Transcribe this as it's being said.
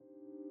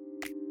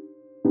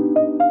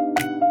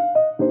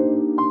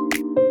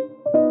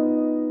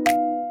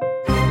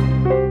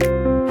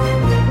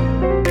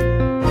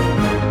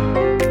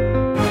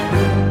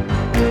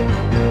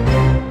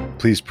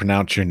Please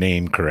pronounce your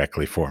name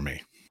correctly for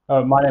me.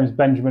 My name is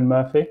Benjamin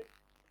Murphy.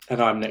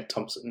 And I'm Nick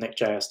Thompson, Nick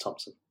J.S.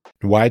 Thompson.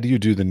 Why do you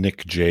do the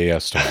Nick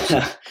J.S.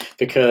 Thompson?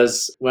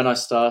 Because when I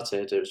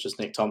started, it was just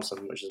Nick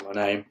Thompson, which is my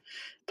name.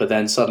 But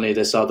then suddenly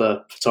this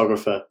other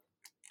photographer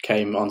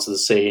came onto the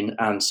scene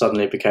and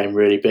suddenly became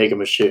really big and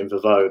was shooting for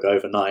Vogue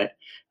overnight.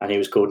 And he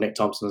was called Nick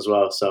Thompson as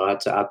well. So I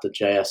had to add the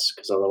JS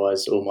because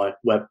otherwise all my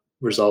web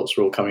results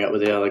were all coming up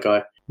with the other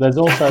guy. There's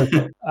also,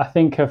 I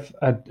think,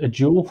 a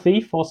jewel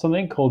thief or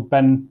something called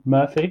Ben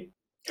Murphy.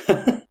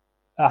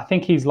 I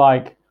think he's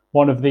like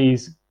one of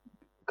these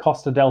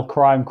Costa del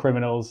Crime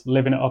criminals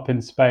living it up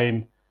in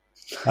Spain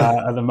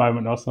at the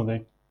moment or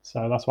something.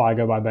 So that's why I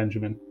go by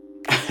Benjamin.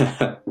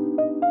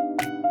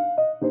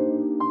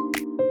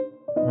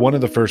 One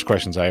of the first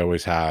questions I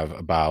always have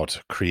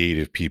about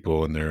creative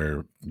people and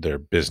their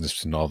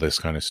business and all this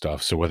kind of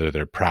stuff, so whether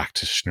they're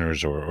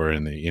practitioners or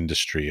in the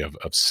industry of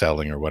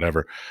selling or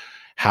whatever,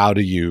 how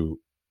did you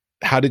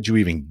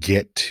even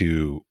get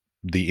to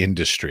the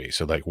industry?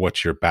 So like,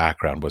 what's your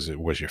background? Was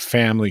your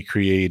family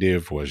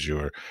creative? Was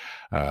your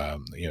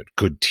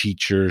good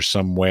teacher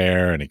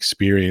somewhere and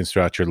experience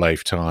throughout your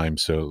lifetime?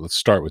 So let's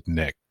start with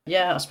Nick.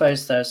 Yeah, I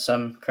suppose there's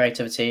some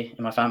creativity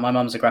in my family. My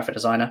mum's a graphic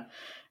designer.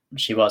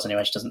 She was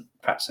anyway. She doesn't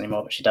practice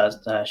anymore, but she does.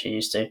 She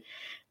used to.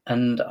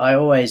 And I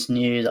always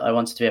knew that I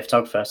wanted to be a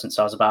photographer since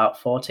I was about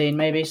 14,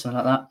 maybe, something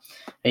like that.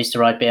 I used to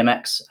ride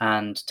BMX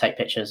and take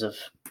pictures of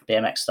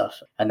BMX stuff.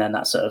 And then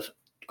that sort of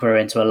grew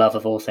into a love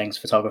of all things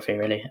photography,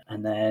 really.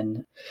 And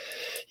then,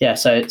 yeah,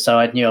 so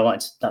I knew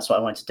that's what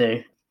I wanted to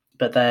do.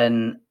 But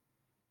then,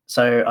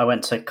 so I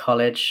went to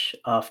college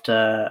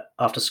after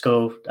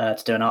school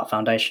to do an art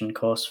foundation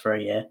course for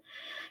a year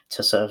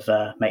to sort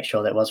of make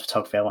sure that it was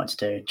photography I wanted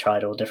to do,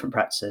 tried all different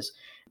practices.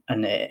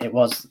 And it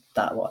was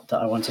that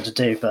I wanted to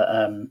do. But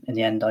in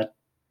the end, I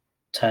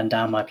turned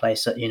down my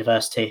place at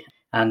university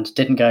and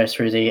didn't go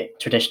through the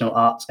traditional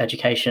arts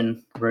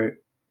education route.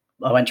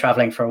 I went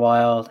traveling for a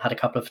while, had a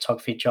couple of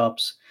photography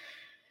jobs,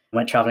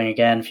 went traveling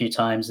again a few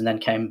times, and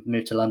then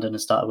moved to London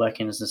and started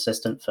working as an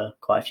assistant for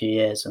quite a few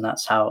years. And that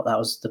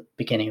was the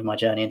beginning of my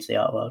journey into the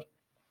art world.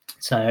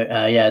 So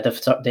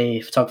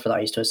the photographer that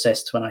I used to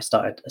assist, when I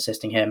started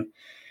assisting him,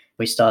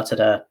 we started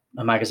a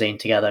magazine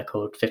together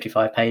called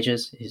 55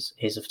 Pages.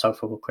 He's a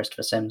photographer called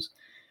Christopher Sims.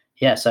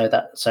 Yeah,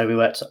 so we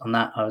worked on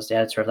that. I was the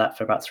editor of that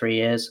for about 3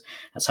 years.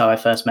 That's how I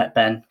first met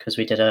Ben, because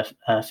we did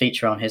a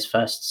feature on his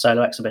first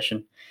solo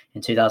exhibition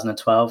in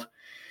 2012.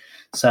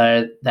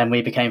 So then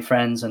we became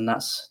friends, and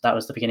that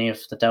was the beginning of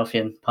the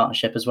Delphian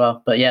partnership as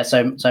well. But yeah,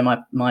 so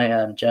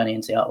my journey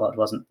into the art world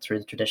wasn't through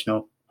the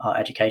traditional art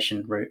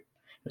education route.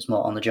 It was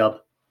more on the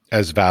job.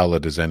 As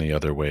valid as any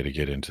other way to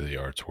get into the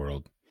arts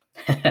world.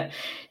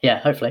 Yeah,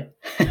 hopefully.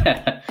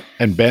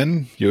 And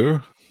Ben,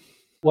 you?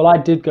 Well, I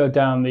did go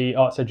down the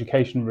arts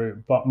education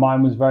route, but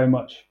mine was very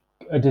much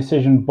a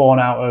decision born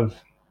out of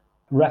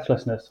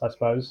recklessness, I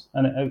suppose.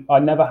 And I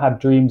never had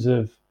dreams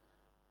of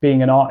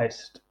being an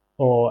artist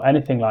or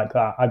anything like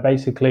that. I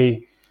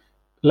basically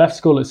left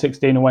school at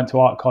 16 and went to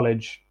art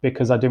college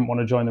because I didn't want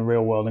to join the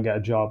real world and get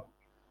a job.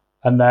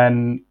 And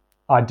then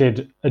I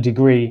did a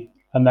degree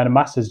and then a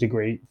master's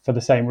degree for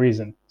the same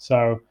reason.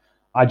 So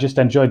I just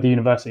enjoyed the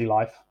university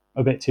life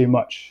a bit too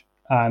much.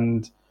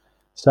 And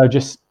so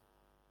just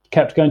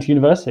kept going to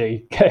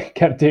university,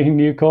 kept doing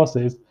new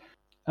courses.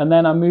 And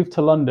then I moved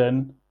to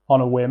London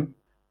on a whim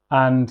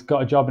and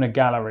got a job in a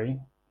gallery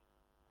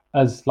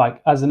as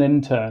an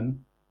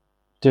intern,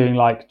 doing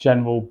like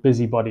general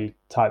busybody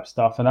type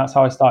stuff. And that's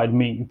how I started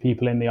meeting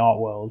people in the art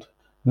world.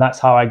 And that's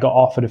how I got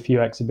offered a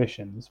few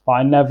exhibitions. But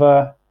I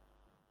never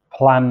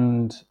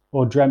planned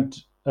or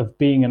dreamt of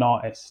being an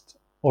artist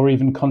or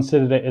even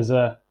considered it as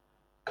a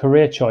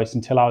career choice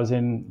until I was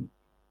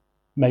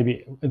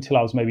maybe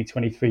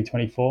 23,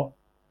 24.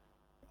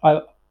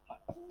 I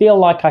feel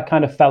like I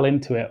kind of fell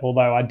into it,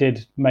 although I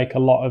did make a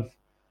lot of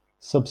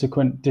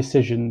subsequent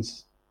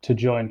decisions to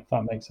join, if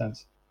that makes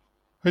sense.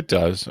 It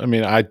does. I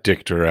mean, I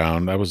dicked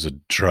around. I was a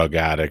drug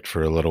addict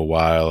for a little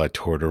while. I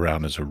toured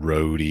around as a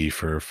roadie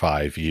for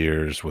 5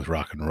 years with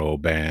rock and roll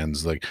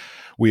bands. Like,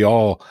 we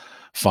all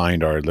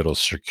find our little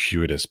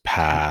circuitous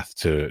path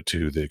to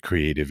the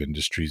creative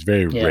industries.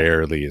 Very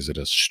rarely is it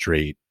a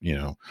straight,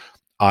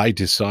 I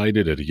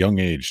decided at a young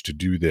age to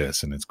do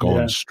this and it's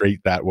going straight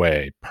that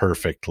way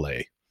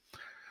perfectly.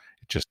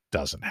 It just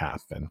doesn't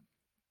happen.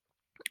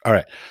 All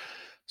right.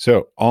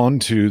 So on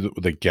to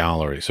the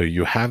gallery. So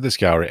you have this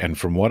gallery, and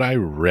from what I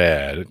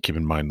read, keep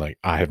in mind, like,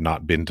 I have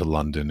not been to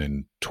London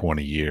in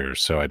 20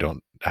 years, so I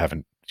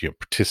haven't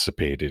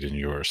participated in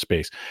your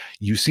space.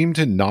 You seem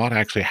to not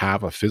actually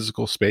have a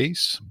physical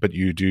space, but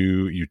you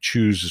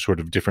choose sort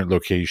of different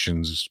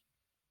locations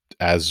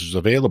as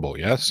available.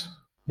 Yes.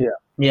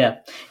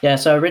 Yeah.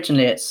 So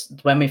originally, it's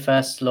when we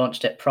first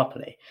launched it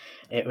properly,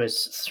 it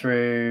was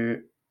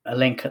through a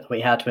link that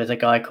we had with a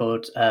guy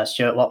called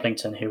Stuart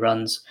Waplington, who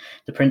runs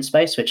the Print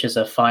Space, which is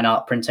a fine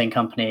art printing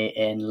company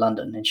in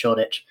London, in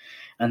Shoreditch,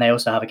 and they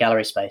also have a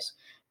gallery space.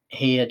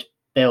 He had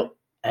built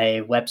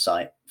a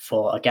website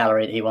for a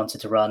gallery that he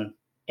wanted to run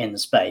in the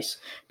space,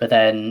 but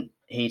then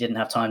he didn't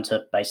have time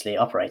to basically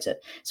operate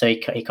it. So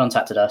he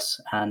contacted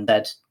us and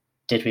said,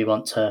 did we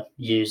want to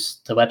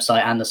use the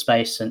website and the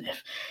space? And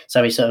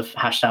so we sort of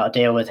hashed out a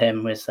deal with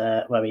him with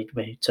where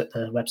we took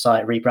the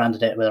website,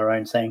 rebranded it with our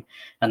own thing,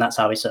 and that's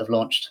how we sort of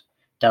launched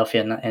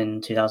Delphian in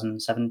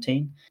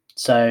 2017.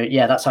 So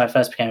yeah, that's how it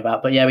first became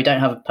about. But yeah, we don't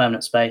have a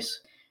permanent space.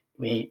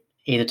 We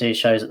either do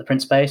shows at the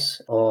Print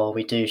Space or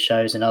we do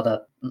shows in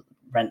other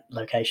rent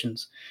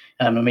locations,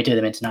 and we do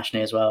them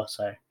internationally as well.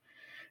 So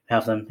we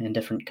have them in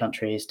different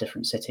countries,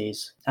 different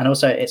cities, and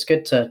also it's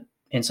good to,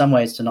 in some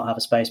ways, to not have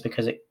a space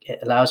because it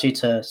allows you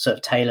to sort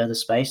of tailor the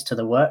space to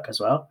the work as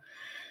well,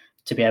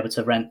 to be able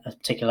to rent a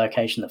particular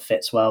location that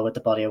fits well with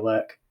the body of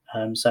work.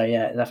 So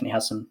yeah, it definitely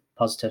has some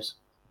positives.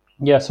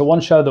 Yeah, so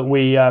one show that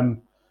we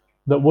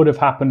that would have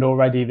happened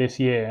already this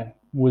year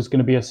was going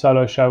to be a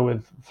solo show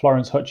with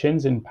Florence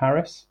Hutchins in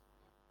Paris,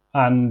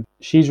 and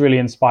she's really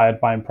inspired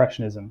by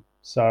Impressionism.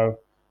 So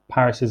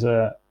Paris is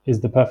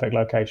the perfect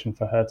location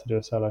for her to do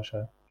a solo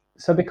show.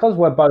 So because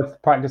we're both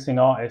practicing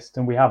artists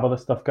and we have other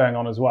stuff going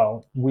on as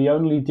well, we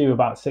only do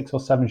about 6 or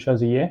 7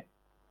 shows a year.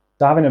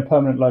 So having a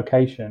permanent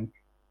location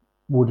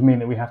would mean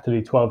that we have to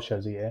do 12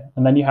 shows a year,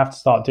 and then you have to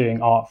start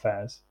doing art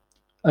fairs.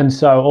 And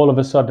so all of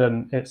a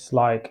sudden it's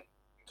like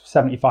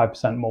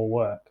 75% more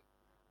work,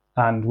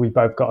 and we've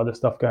both got other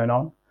stuff going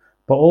on.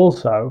 But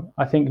also,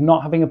 I think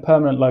not having a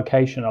permanent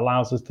location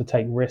allows us to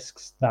take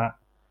risks that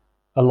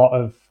a lot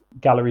of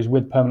galleries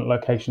with permanent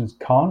locations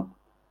can't.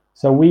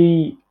 So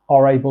we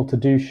are able to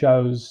do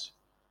shows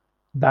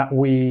that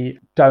we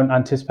don't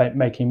anticipate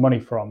making money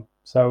from.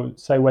 So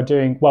say we're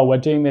doing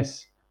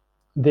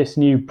this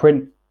new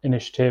print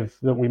initiative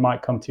that we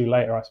might come to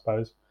later, I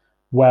suppose,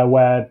 where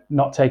we're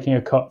not taking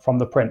a cut from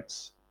the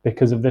prints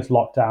because of this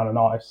lockdown and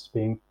artists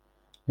being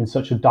in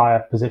such a dire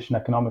position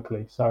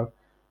economically. So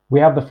we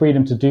have the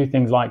freedom to do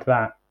things like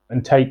that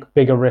and take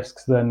bigger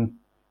risks than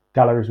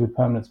galleries with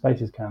permanent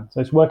spaces can.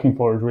 So it's working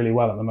for us really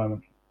well at the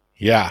moment.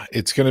 Yeah,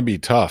 it's going to be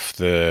tough,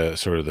 the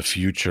sort of the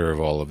future of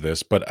all of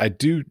this. But I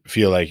do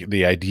feel like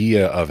the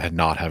idea of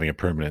not having a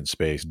permanent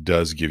space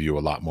does give you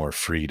a lot more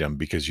freedom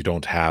because you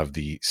don't have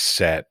the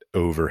set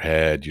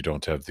overhead. You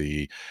don't have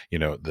the,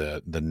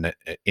 the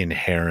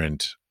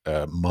inherent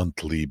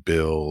monthly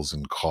bills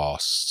and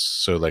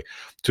costs. So like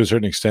to a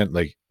certain extent,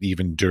 like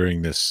even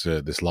during this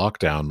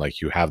lockdown,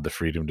 like you have the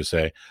freedom to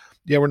say,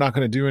 yeah, we're not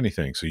going to do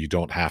anything. So you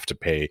don't have to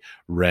pay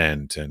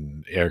rent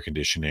and air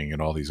conditioning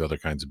and all these other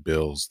kinds of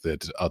bills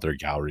that other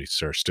galleries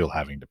are still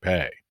having to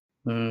pay.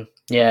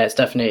 Yeah, it's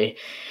definitely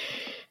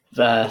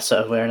sort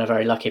of, we're in a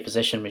very lucky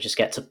position. We just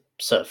get to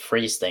sort of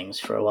freeze things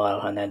for a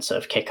while and then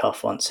sort of kick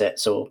off once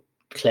it's all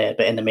cleared.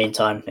 But in the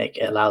meantime, it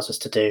allows us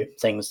to do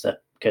things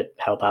that could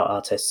help out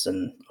artists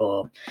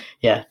or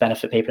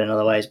benefit people in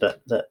other ways,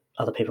 but that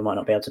other people might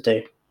not be able to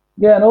do.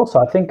 Yeah, and also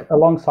I think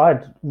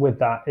alongside with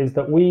that is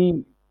that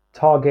we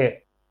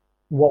target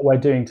what we're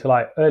doing to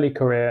like early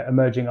career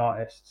emerging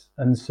artists,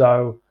 and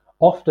so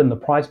often the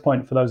price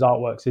point for those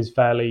artworks is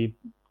fairly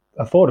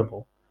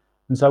affordable.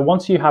 And so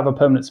once you have a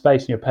permanent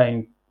space and you're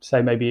paying,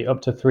 say, maybe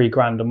up to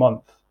 $3,000 a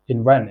month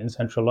in rent in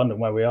central London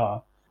where we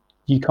are,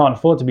 you can't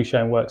afford to be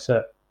showing works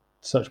at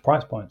such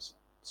price points.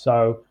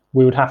 So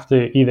we would have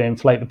to either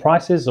inflate the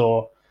prices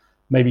or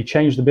maybe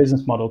change the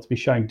business model to be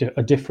showing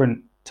a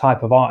different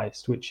type of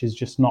artist, which is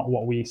just not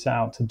what we set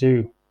out to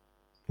do.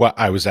 Well,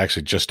 I was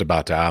actually just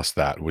about to ask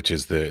that, which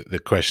is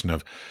the question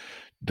of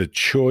the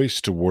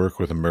choice to work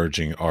with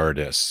emerging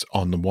artists.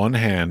 On the one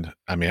hand,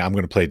 I mean, I'm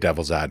going to play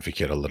devil's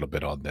advocate a little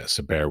bit on this,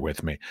 so bear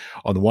with me.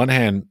 On the one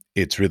hand,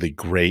 it's really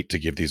great to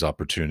give these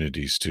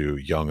opportunities to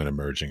young and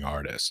emerging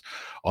artists.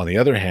 On the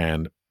other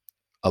hand,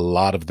 a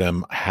lot of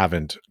them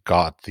haven't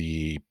got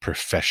the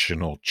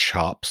professional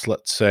chops,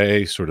 let's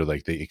say, sort of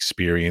like the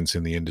experience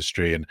in the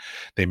industry, and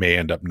they may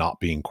end up not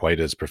being quite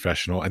as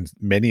professional. And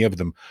many of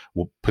them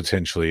will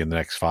potentially in the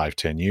next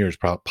 5-10 years,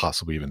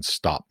 possibly even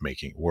stop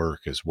making work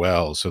as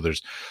well. So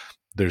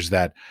there's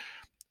that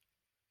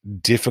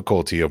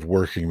difficulty of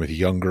working with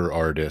younger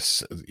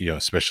artists,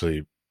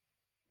 especially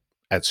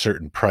at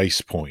certain price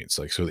points,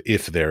 like, so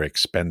if they're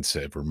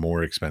expensive or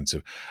more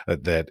expensive,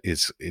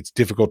 it's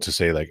difficult to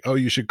say like, oh,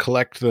 you should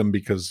collect them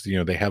because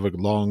they have a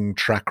long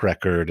track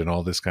record and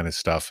all this kind of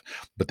stuff,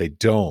 but they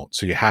don't.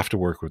 So you have to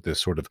work with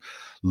this sort of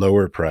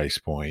lower price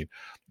point,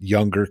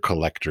 younger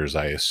collectors,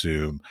 I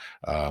assume,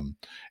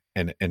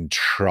 and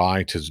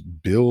try to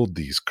build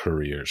these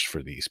careers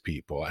for these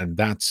people, and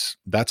that's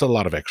a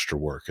lot of extra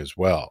work as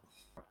well.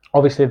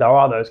 Obviously, there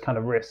are those kind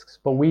of risks,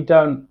 but we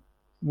don't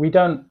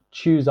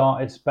choose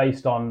artists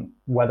based on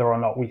whether or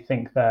not we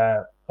think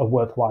they're a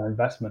worthwhile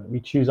investment. We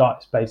choose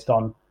artists based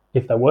on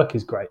if their work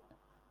is great.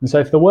 And so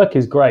if the work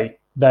is great,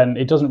 then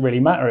it doesn't really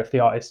matter if the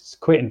artists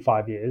quit in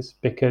 5 years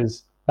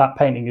because that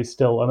painting is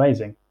still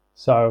amazing.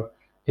 So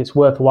it's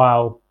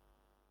worthwhile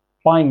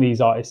buying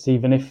these artists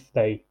even if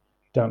they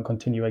don't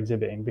continue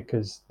exhibiting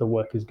because the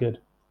work is good.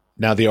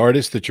 Now, the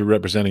artists that you're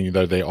representing,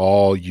 are they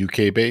all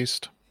UK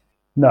based?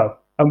 No,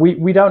 and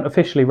we don't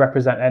officially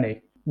represent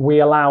any. We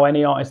allow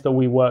any artist that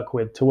we work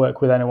with to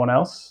work with anyone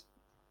else,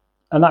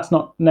 and that's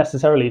not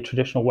necessarily a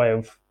traditional way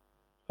of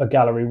a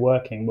gallery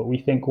working, but we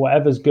think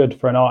whatever's good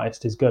for an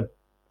artist is good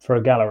for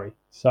a gallery.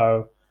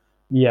 So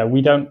yeah,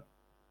 we don't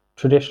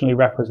traditionally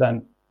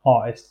represent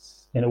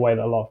artists in a way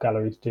that a lot of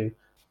galleries do.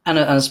 And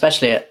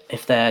especially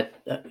if they're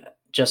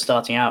just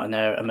starting out and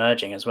they're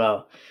emerging as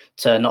well,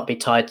 to not be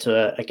tied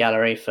to a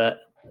gallery for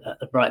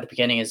right at the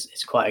beginning is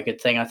quite a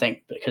good thing, I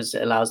think, because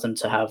it allows them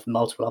to have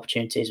multiple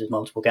opportunities with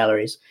multiple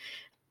galleries,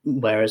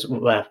 whereas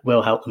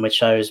we'll help them with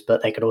shows,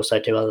 but they could also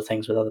do other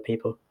things with other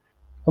people.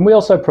 And we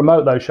also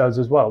promote those shows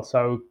as well.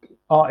 So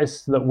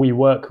artists that we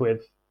work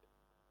with,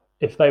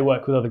 if they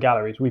work with other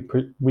galleries,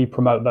 we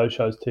promote those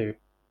shows too.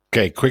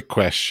 Okay, quick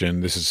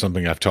question. This is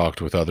something I've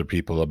talked with other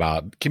people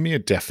about. Give me a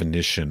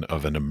definition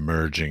of an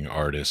emerging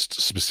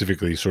artist,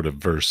 specifically sort of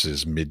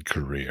versus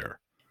mid-career.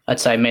 I'd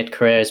say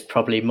mid-career is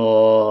probably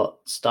more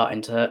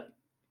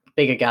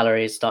bigger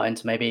galleries starting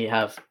to maybe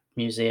have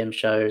museum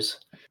shows,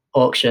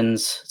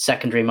 auctions,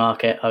 secondary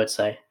market, I would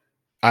say.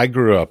 I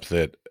grew up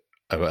that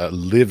a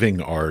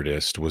living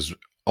artist was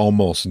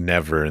almost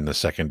never in the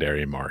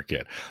secondary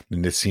market.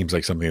 And it seems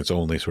like something that's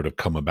only sort of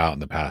come about in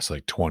the past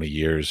like 20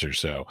 years or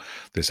so.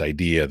 This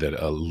idea that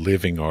a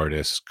living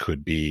artist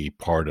could be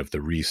part of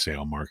the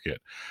resale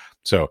market.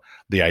 So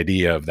the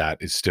idea of that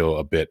is still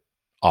a bit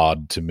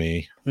odd to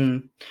me.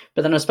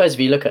 But then I suppose if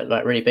you look at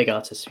like really big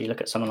artists, if you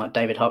look at someone like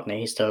David Hockney,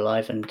 he's still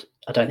alive, and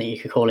I don't think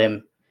you could call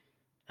him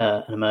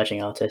an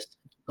emerging artist.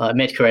 Like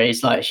mid-career,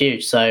 he's like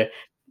huge. So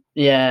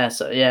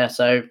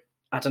so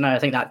I don't know. I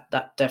think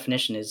that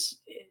definition is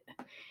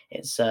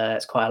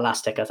it's quite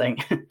elastic, I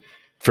think.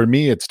 For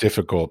me, it's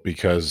difficult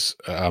because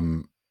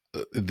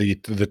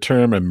the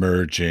term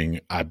emerging,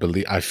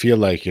 I feel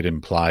like it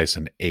implies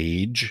an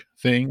age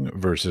thing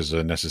versus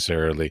a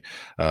necessarily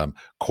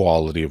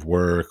quality of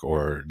work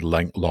or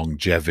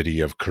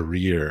longevity of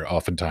career.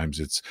 Oftentimes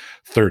it's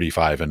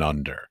 35 and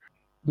under.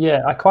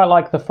 Yeah, I quite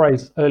like the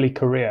phrase early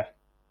career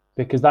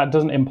because that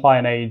doesn't imply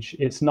an age.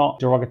 It's not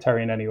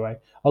derogatory in any way.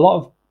 A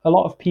lot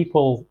of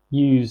people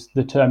use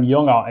the term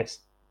young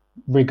artist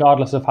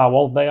regardless of how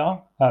old they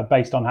are,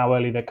 based on how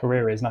early their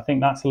career is. And I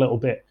think that's a little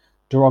bit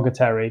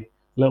derogatory,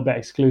 a little bit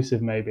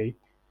exclusive maybe.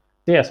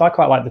 Yeah, so I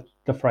quite like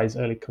the phrase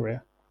early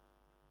career.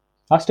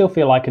 I still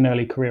feel like an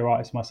early career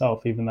artist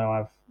myself, even though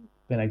I've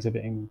been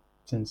exhibiting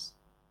since,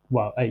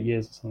 8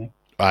 years or something.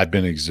 I've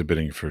been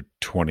exhibiting for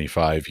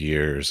 25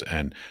 years,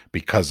 and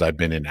because I've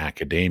been in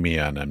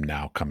academia and I'm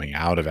now coming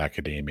out of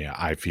academia,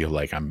 I feel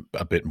like I'm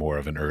a bit more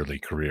of an early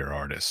career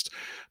artist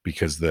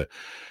because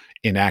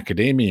in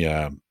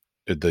academia,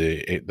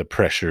 the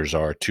pressures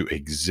are to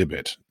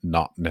exhibit,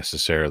 not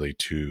necessarily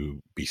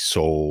to be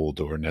sold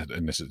or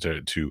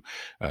necessarily to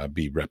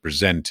be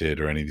represented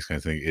or any of these kind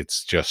of things.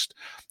 It's just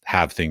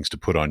have things to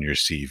put on your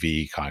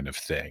CV kind of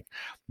thing.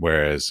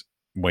 Whereas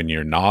when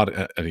you're not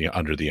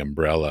under the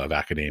umbrella of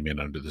academia and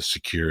under the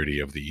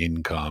security of the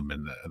income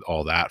and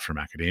all that from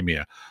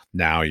academia,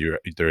 now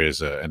there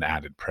is an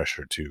added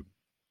pressure to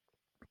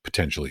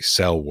potentially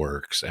sell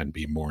works and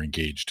be more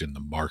engaged in the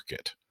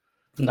market.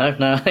 No,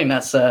 I think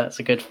that's a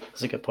good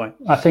point.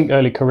 I think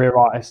early career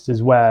artists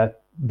is where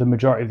the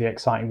majority of the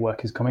exciting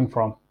work is coming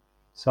from.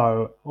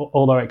 So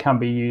although it can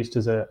be used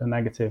as a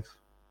negative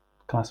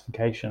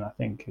classification, I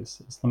think it's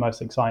the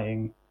most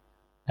exciting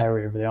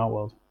area of the art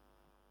world.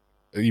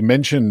 You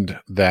mentioned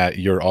that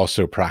you're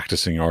also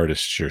practicing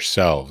artists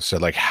yourself. So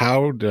like,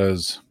 how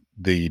does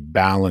the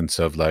balance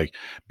of like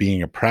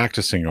being a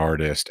practicing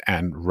artist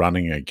and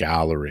running a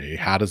gallery,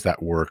 how does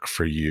that work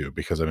for you?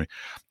 Because I mean,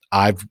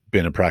 I've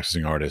been a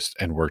practicing artist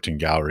and worked in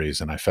galleries,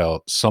 and I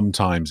felt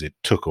sometimes it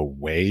took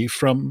away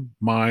from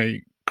my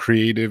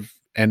creative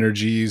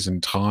energies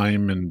and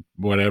time and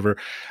whatever,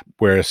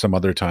 whereas some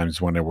other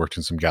times when I worked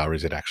in some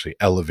galleries, it actually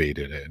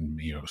elevated it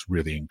and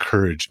really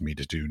encouraged me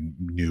to do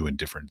new and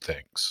different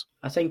things.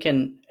 I think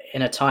in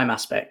a time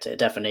aspect, it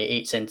definitely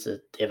eats into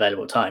the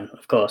available time,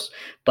 of course,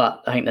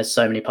 but I think there's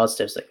so many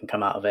positives that can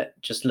come out of it.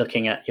 Just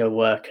looking at your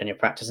work and your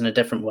practice in a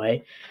different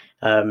way,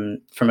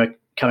 coming from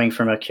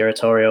a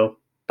curatorial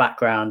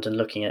background and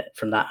looking at it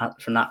from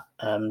that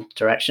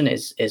direction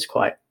is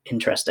quite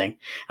interesting,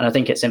 and I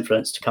think it's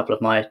influenced a couple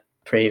of my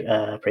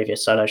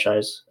previous solo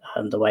shows,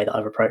 the way that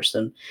I've approached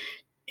them,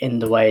 in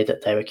the way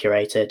that they were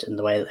curated and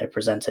the way that they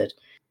presented.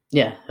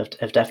 Yeah,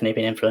 have definitely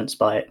been influenced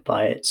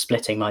by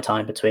splitting my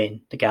time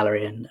between the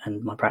gallery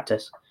and my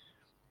practice.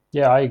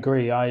 Yeah, I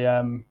agree.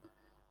 I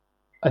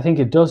think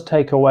it does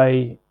take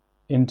away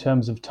in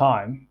terms of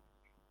time,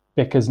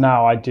 because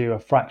now I do a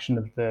fraction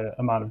of the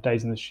amount of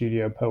days in the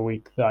studio per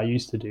week that I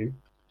used to do.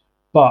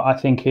 But I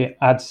think it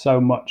adds so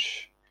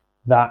much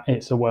that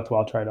it's a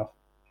worthwhile trade-off,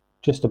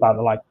 just about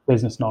the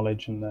business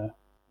knowledge and that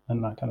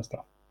kind of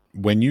stuff.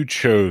 When you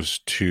chose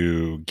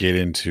to get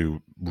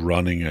into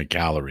running a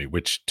gallery,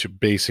 which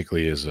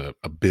basically is a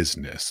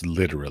business,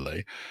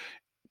 literally,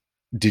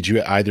 Did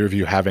you either of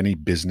you have any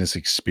business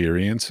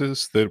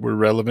experiences that were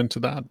relevant to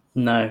that?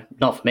 No,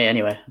 not for me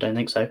anyway. I don't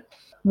think so.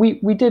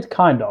 We did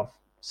kind of.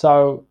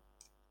 So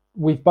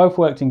we've both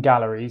worked in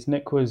galleries.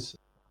 Nick was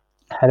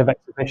head of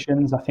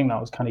exhibitions. I think that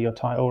was kind of your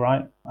title,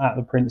 right? At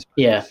the Prince.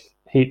 Yeah.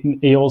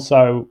 He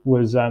also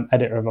was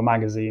editor of a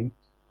magazine.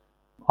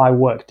 I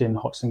worked in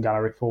Hodgson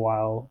Gallery for a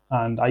while,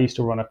 and I used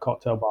to run a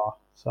cocktail bar.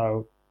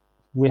 So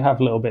we have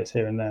little bits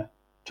here and there.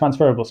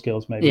 Transferable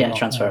skills, maybe. Yeah, not,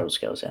 transferable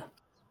skills, yeah.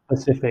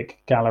 Specific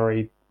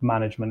gallery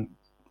management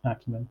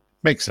acumen.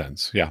 Makes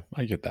sense. Yeah,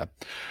 I get that.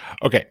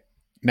 Okay.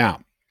 Now,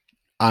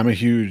 I have a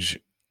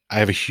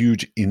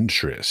huge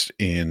interest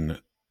in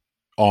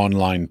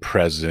online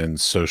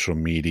presence, social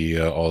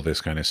media, all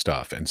this kind of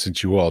stuff. And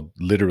since you all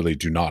literally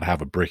do not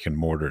have a brick and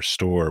mortar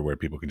store where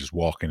people can just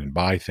walk in and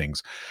buy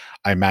things,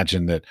 I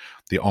imagine that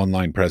the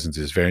online presence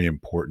is very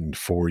important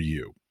for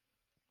you.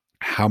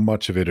 How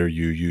much of it are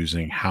you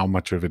using? How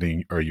much of it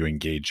are you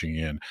engaging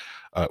in?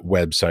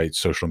 Websites,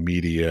 social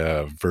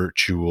media,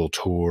 virtual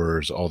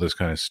tours, all this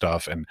kind of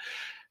stuff. And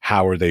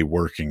how are they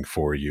working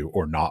for you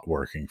or not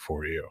working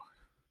for you?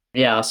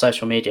 Yeah, our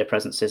social media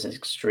presence is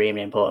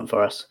extremely important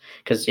for us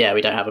because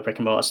we don't have a brick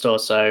and mortar store.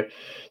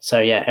 So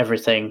yeah,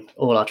 everything,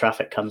 all our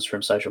traffic comes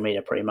from social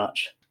media pretty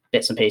much.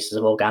 Bits and pieces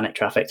of organic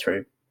traffic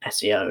through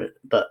SEO,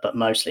 but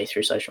mostly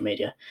through social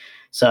media.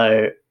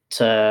 So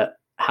to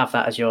have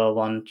that as your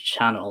one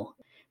channel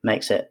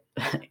makes it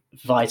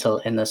vital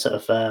in the sort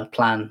of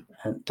plan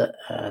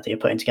that you're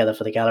putting together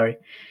for the gallery.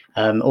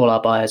 Pretty much all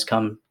our buyers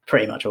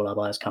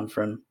come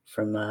from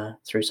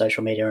through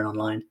social media and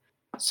online.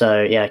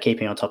 So yeah,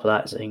 keeping on top of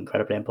that is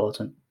incredibly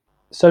important.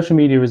 Social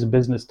media is a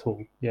business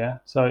tool, yeah.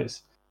 So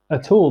it's a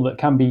tool that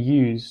can be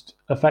used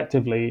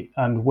effectively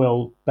and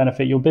will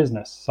benefit your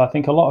business. So I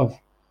think a lot of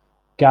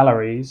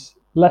galleries,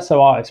 less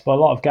so artists, but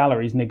a lot of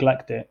galleries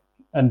neglect it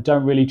and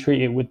don't really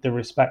treat it with the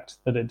respect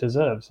that it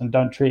deserves, and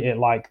don't treat it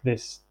like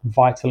this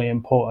vitally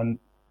important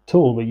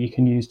tool that you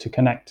can use to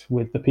connect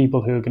with the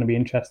people who are going to be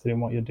interested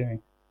in what you're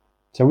doing.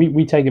 So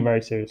we take it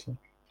very seriously.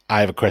 I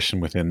have a question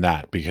within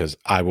that because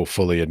I will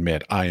fully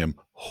admit I am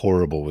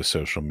horrible with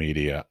social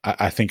media.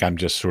 I think I'm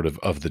just sort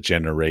of the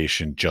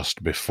generation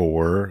just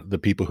before the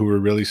people who are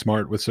really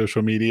smart with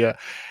social media.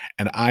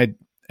 And I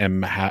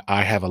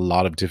have a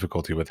lot of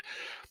difficulty with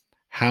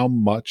how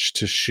much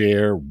to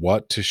share,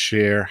 what to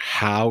share,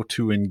 how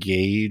to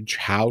engage,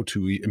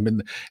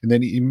 and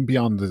then even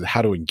beyond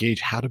how to engage,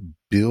 how to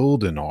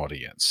build an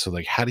audience. So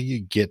like, how do you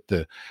get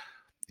the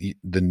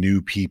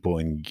new people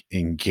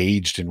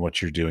engaged in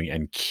what you're doing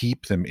and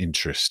keep them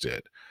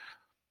interested?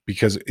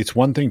 Because it's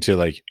one thing to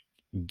like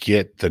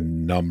get the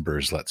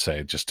numbers, let's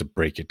say, just to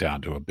break it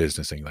down to a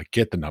business thing, like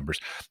get the numbers,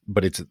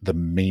 but it's the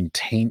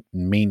maintaining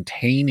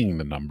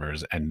the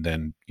numbers and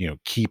then,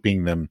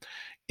 keeping them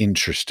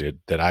interested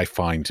that I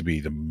find to be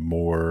the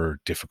more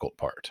difficult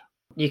part.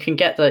 You can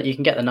get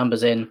the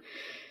numbers in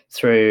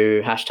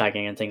through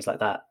hashtagging and things like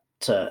that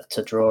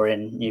to draw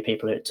in new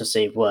people to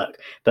see work,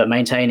 but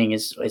maintaining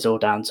is all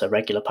down to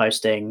regular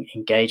posting,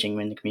 engaging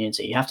in the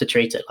community. You have to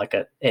treat it like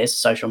it is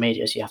social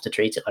media, so you have to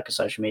treat it like a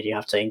social media. You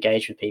have to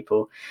engage with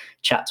people,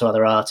 chat to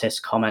other artists,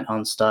 comment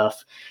on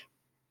stuff,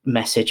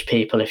 message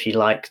people if you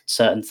like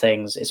certain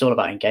things. It's all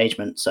about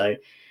engagement. So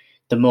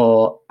the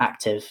more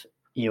active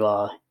you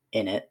are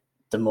in it,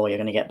 the more you're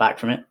going to get back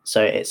from it.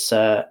 So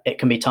it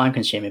can be time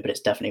consuming, but it's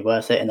definitely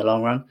worth it in the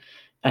long run.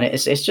 And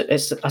it's I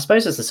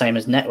suppose it's the same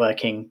as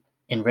networking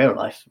in real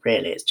life.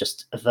 Really, it's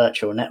just a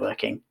virtual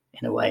networking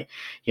in a way.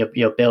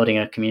 You're building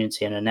a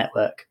community and a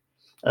network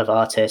of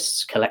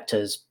artists,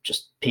 collectors,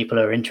 just people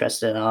who are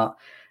interested in art,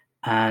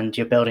 and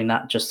you're building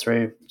that just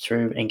through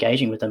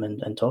engaging with them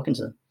and talking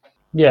to them.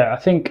 Yeah, I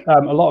think a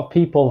lot of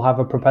people have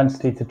a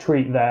propensity to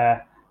treat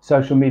their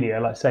social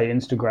media, let's say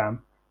Instagram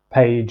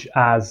page,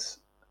 as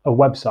a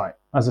website,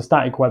 as a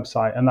static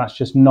website, and that's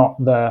just not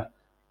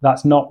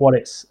what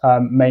its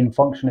main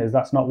function is.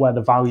 That's not where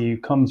the value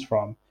comes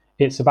from.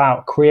 It's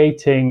about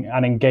creating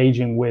and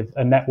engaging with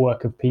a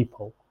network of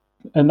people,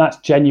 and that's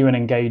genuine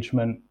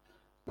engagement,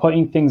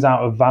 putting things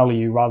out of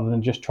value rather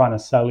than just trying to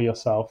sell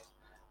yourself,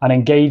 and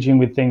engaging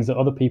with things that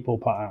other people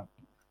put out.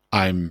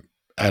 I'm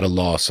at a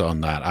loss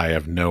on that. I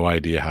have no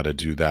idea how to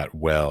do that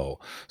well.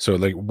 So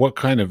like, what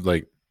kind of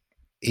like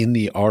in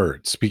the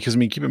arts, because I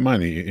mean, keep in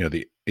mind,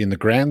 in the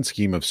grand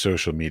scheme of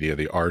social media,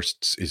 the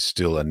arts is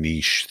still a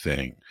niche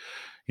thing,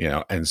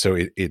 and so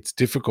it's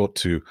difficult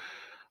to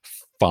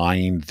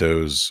find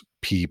those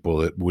people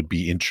that would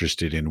be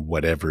interested in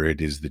whatever it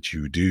is that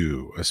you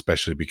do,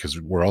 especially because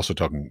we're also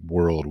talking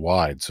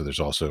worldwide. So there's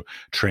also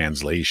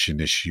translation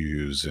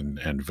issues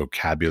and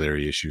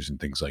vocabulary issues and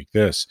things like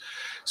this.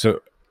 So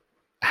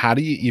how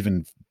do you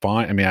even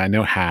find, I mean, I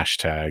know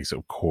hashtags,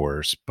 of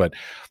course, but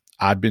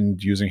I've been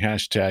using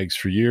hashtags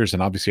for years,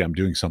 and obviously I'm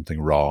doing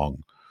something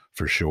wrong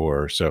for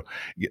sure. So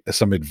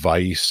some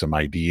advice, some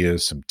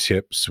ideas, some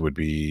tips would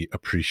be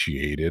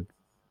appreciated.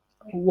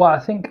 Well, I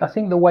think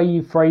the way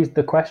you phrased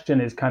the question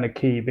is kind of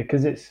key,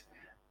 because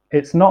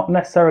it's not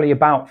necessarily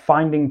about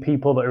finding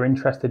people that are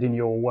interested in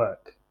your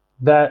work.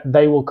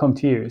 They will come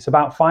to you. It's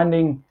about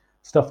finding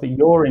stuff that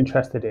you're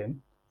interested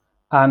in.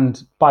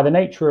 And by the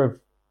nature of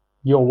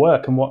your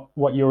work and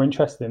what you're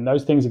interested in,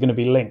 those things are going to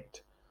be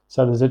linked.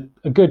 So there's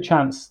a good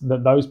chance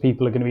that those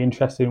people are going to be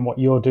interested in what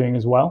you're doing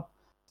as well.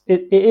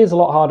 It is a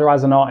lot harder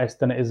as an artist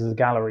than it is as a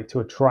gallery to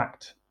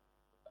attract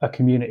a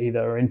community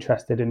that are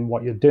interested in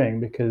what you're doing,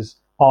 because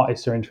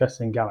artists are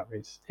interested in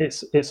galleries.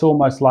 It's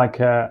almost like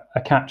a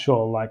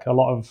catch-all. Like, a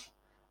lot of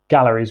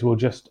galleries will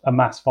just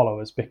amass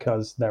followers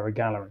because they're a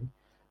gallery.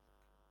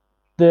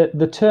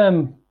 The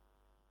term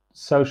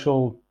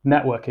social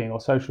networking or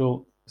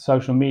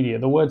social media,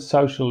 the word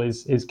social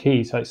is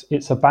key. So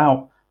it's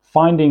about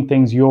finding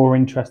things you're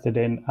interested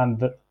in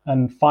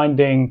and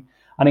finding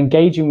and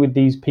engaging with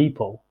these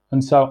people.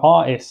 And so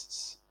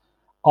artists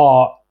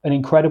are an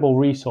incredible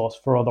resource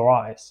for other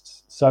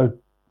artists. So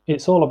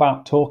it's all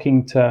about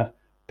talking to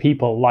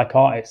people like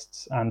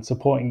artists and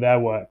supporting their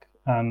work.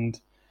 And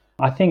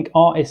I think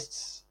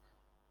artists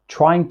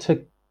trying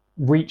to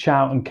reach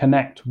out and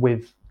connect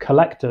with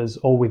collectors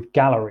or with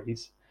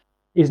galleries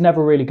is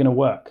never really going to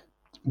work.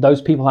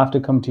 Those people have to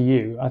come to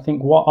you. I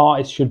think what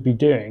artists should be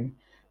doing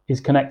is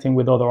connecting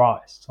with other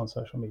artists on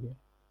social media.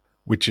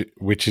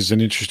 Which is an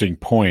interesting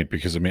point,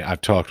 because I mean,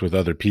 I've talked with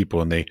other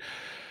people, and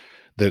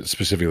that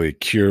specifically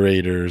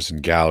curators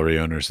and gallery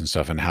owners and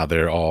stuff, and how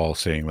they're all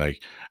saying,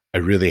 like, I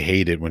really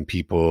hate it when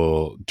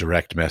people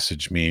direct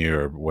message me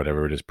or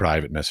whatever it is,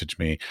 private message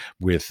me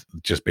with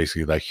just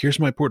basically like, here's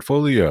my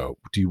portfolio.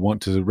 Do you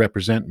want to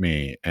represent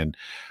me? And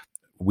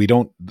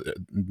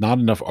not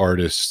enough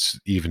artists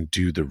even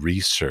do the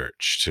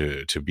research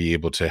to be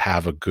able to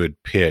have a good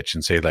pitch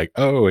and say, like,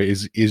 oh,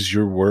 is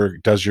your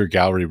work, does your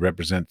gallery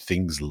represent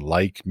things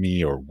like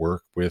me or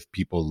work with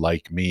people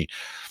like me?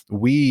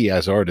 We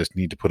as artists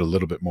need to put a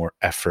little bit more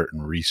effort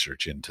and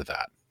research into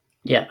that.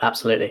 Yeah,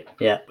 absolutely.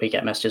 Yeah, we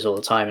get messages all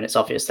the time, and it's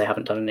obvious they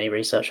haven't done any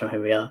research on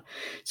who we are,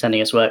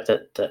 sending us work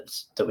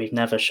that we've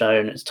never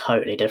shown. It's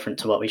totally different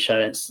to what we show.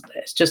 It's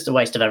just a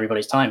waste of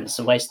everybody's time. It's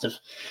a waste of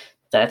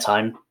their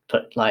time.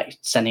 But like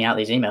sending out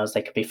these emails,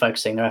 they could be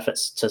focusing their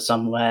efforts to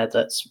somewhere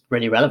that's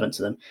really relevant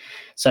to them.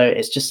 So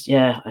it's just,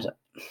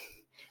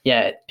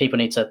 people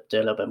need to do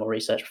a little bit more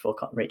research before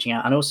reaching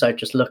out, and also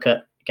just look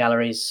at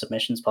galleries'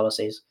 submissions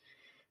policies,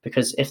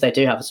 because if they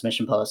do have a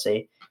submission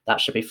policy,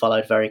 that should be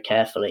followed very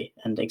carefully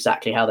and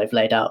exactly how they've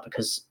laid out,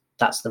 because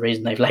that's the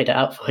reason they've laid it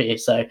out for you.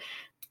 So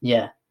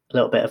yeah, a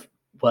little bit of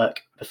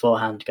work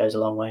beforehand goes a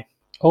long way.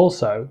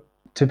 Also,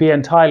 to be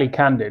entirely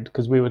candid,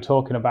 because we were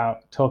talking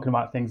about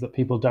things that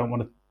people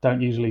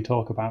don't usually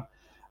talk about,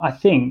 I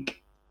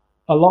think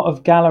a lot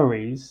of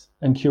galleries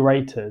and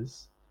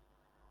curators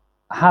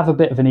have a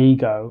bit of an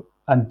ego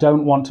and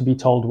don't want to be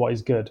told what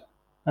is good.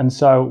 And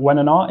so when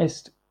an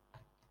artist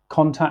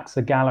contacts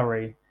a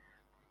gallery,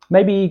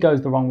 maybe ego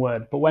is the wrong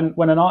word, but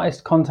when an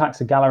artist contacts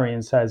a gallery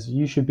and says,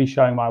 you should be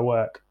showing my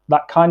work,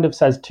 that kind of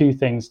says two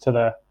things to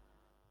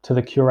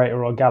the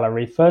curator or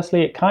gallery.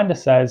 Firstly, it kind of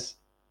says,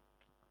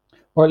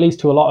 or at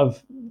least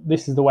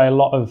this is the way a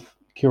lot of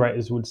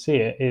curators would see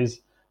it,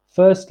 is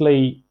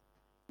firstly,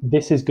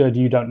 this is good,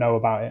 you don't know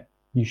about it,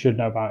 you should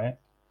know about it.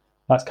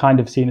 That's kind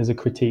of seen as a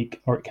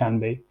critique, or it can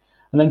be.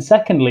 And then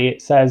secondly,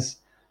 it says,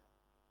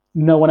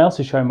 no one else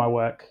is showing my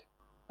work.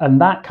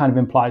 And that kind of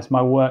implies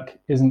my work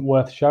isn't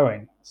worth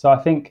showing. So I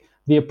think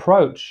the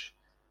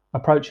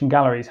approaching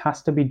galleries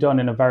has to be done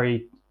in a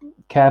very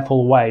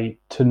careful way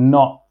to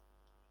not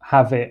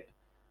have it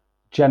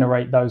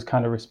generate those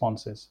kind of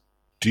responses.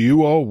 Do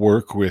you all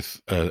work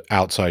with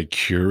outside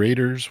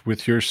curators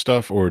with your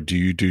stuff, or do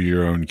you do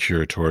your own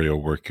curatorial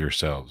work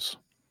yourselves?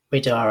 We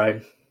do our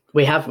own.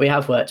 We have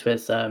worked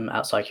with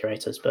outside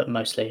curators, but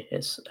mostly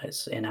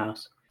it's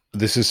in-house.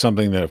 This is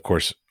something that, of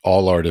course,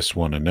 all artists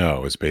want to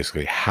know, is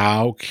basically,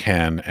 how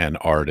can an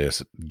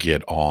artist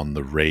get on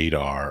the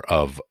radar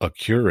of a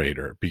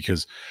curator?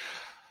 Because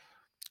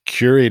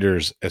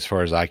curators, as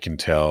far as I can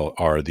tell,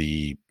 are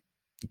the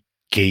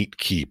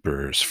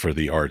gatekeepers for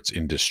the arts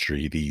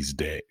industry these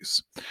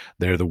days.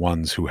 They're the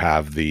ones who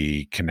have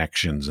the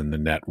connections and the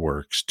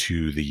networks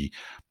to the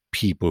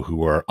people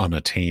who are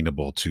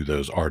unattainable to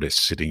those artists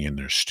sitting in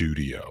their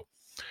studio.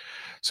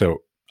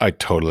 So I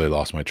totally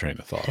lost my train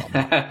of thought on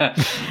that.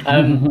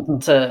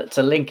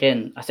 To link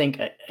in, I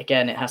think,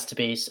 again, it has to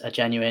be a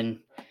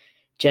genuine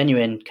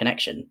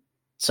connection.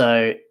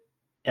 So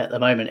at the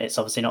moment, it's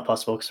obviously not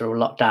possible because we're all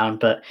locked down,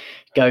 but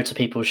go to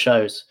people's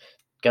shows,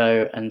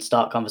 go and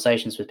start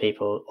conversations with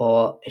people.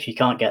 Or if you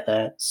can't get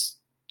there,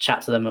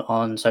 chat to them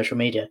on social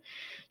media.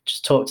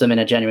 Just talk to them in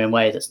a genuine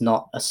way that's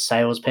not a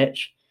sales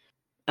pitch.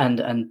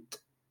 And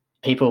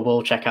people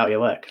will check out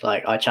your work.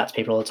 Like, I chat to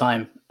people all the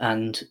time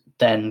and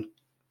then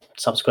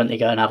subsequently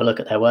go and have a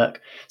look at their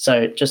work.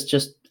 So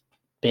just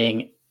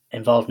being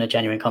involved in a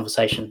genuine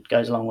conversation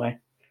goes a long way.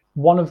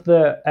 One of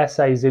the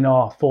essays in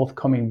our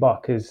forthcoming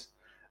book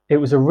it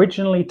was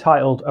originally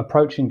titled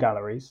Approaching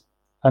Galleries,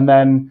 and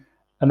then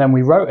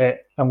we wrote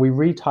it and we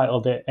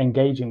retitled it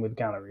Engaging with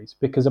Galleries,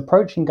 because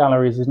approaching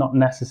galleries is not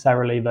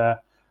necessarily the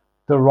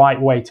right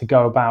way to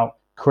go about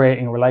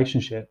creating a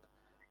relationship,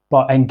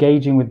 but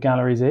engaging with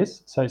galleries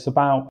is. So it's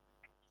about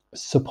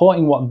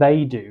supporting what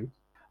they do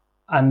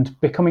and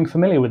becoming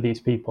familiar with these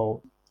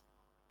people.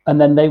 And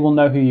then they will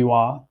know who you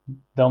are.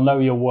 They'll know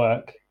your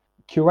work.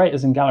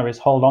 Curators and gallerists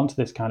hold on to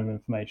this kind of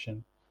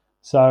information.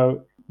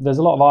 So there's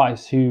a lot of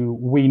artists who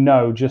we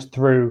know just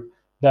through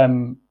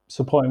them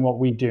supporting what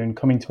we do and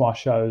coming to our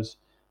shows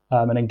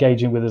and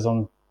engaging with us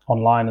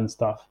online and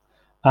stuff.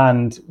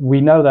 And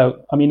we know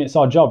that, I mean, it's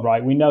our job,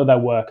 right? We know their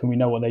work and we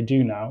know what they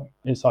do now.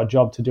 It's our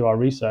job to do our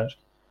research.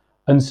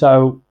 And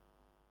so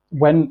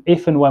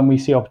if and when we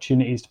see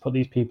opportunities to put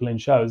these people in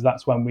shows,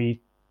 that's when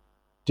we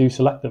do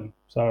select them.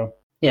 So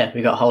yeah,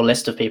 we've got a whole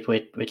list of people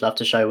we'd love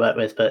to show work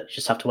with, but you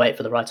just have to wait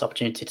for the right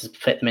opportunity to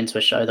fit them into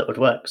a show that would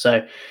work.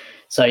 So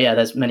yeah,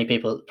 there's many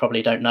people that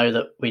probably don't know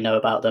that we know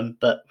about them,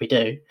 but we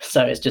do.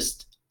 So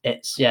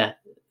it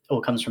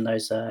all comes from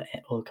those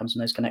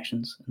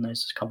connections and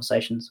those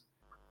conversations.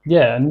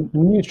 Yeah, and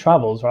news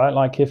travels, right?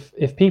 Like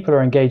if people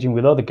are engaging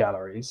with other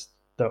galleries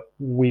that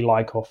we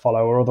like or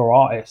follow or other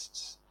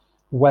artists,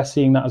 we're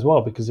seeing that as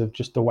well because of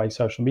just the way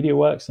social media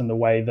works and the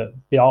way that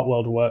the art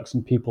world works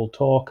and people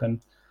talk.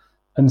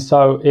 And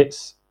so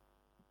it's,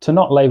 to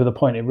not labor the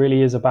point, it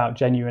really is about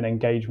genuine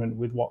engagement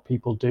with what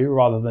people do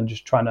rather than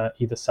just trying to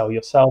either sell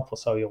yourself or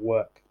sell your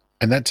work.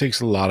 And that takes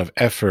a lot of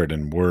effort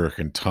and work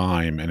and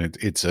time, and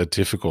it's a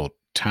difficult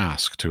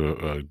task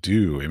to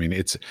do. I mean,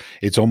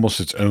 it's almost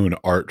its own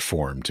art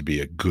form to be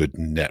a good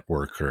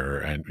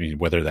networker. And I mean,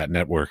 whether that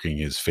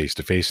networking is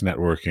face-to-face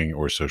networking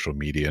or social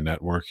media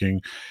networking,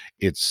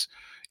 it's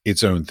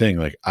its own thing.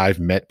 Like I've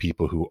met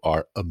people who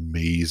are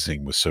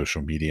amazing with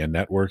social media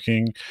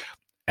networking,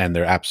 and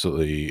they're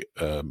absolutely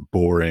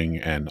boring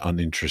and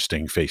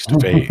uninteresting face to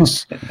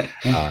face,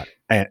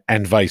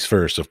 and vice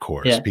versa. Of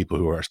course, Yeah. people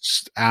who are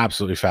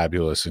absolutely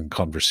fabulous in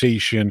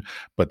conversation,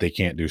 but they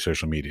can't do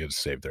social media to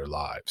save their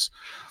lives.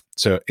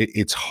 So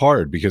it's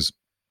hard because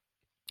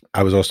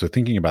I was also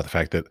thinking about the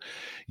fact that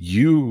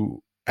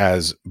you,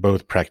 as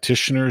both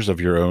practitioners of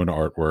your own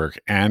artwork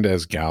and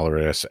as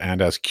gallerist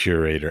and as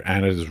curator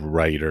and as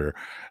writer,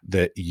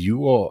 that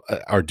you all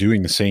are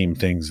doing the same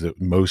things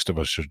that most of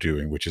us are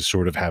doing, which is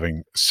sort of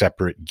having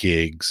separate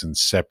gigs and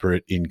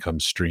separate income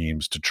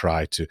streams to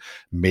try to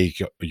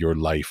make your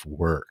life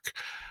work.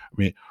 I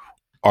mean,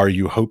 are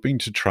you hoping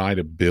to try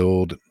to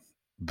build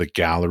the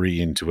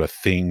gallery into a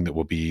thing that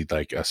will be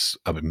like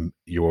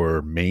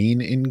your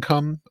main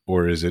income,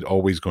 or is it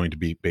always going to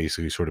be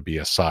basically sort of be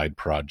a side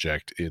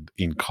project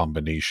in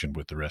combination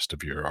with the rest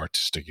of your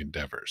artistic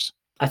endeavors?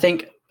 I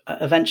think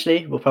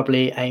eventually we'll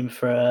probably aim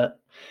for a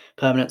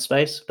permanent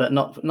space, but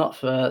not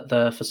for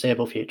the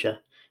foreseeable future.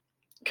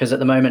 Because at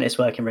the moment it's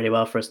working really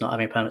well for us not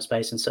having a permanent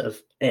space and sort of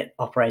it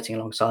operating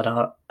alongside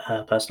our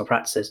personal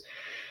practices.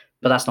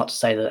 But that's not to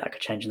say that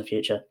could change in the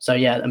future. So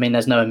yeah, I mean,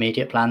 there's no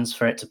immediate plans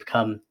for it to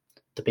become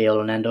the be all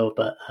and end all,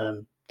 but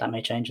that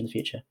may change in the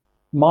future.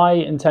 My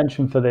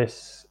intention for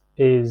this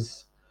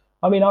is,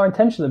 I mean, our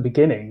intention at the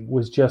beginning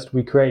was just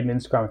we created an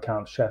Instagram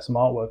account to share some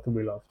artwork that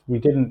we loved. We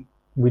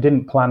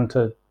didn't plan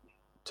to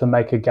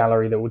make a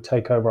gallery that would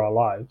take over our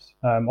lives.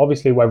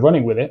 Obviously, we're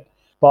running with it,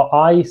 but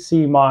I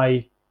see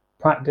my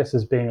practice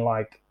as being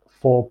like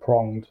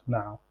four-pronged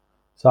now.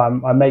 So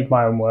I make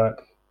my own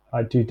work.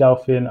 I do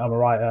Delphian, I'm a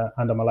writer,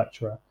 and I'm a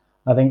lecturer.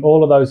 I think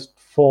all of those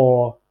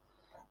four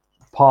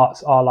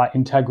parts are like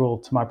integral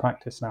to my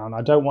practice now, and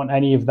I don't want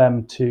any of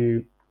them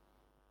to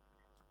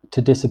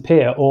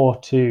disappear or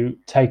to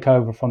take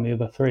over from the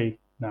other three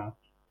now.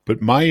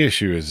 But my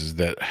issue is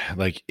that,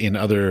 like in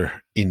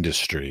other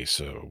industries,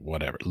 so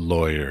whatever,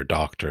 lawyer,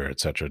 doctor,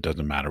 etc.,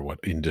 doesn't matter what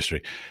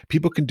industry,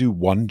 people can do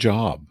one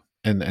job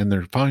and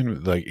they're fine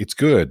with, like, it's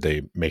good.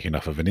 They make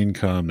enough of an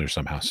income, they're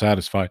somehow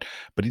satisfied.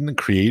 But in the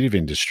creative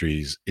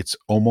industries, it's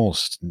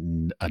almost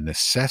a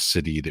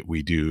necessity that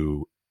we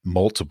do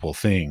multiple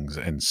things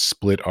and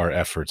split our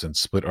efforts and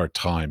split our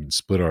time and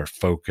split our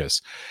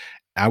focus.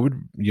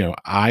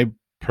 I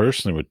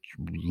personally would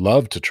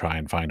love to try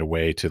and find a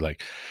way to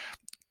like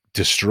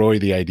destroy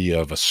the idea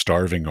of a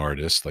starving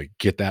artist, like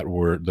get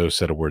those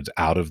set of words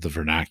out of the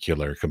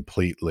vernacular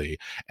completely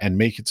and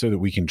make it so that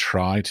we can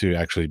try to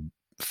actually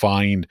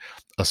find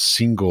a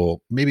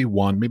single, maybe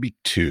one, maybe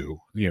two,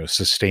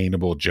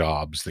 sustainable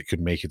jobs that could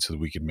make it so that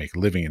we can make a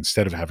living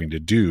instead of having to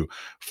do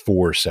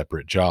 4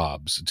 separate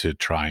jobs to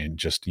try and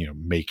just,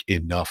 make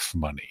enough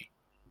money.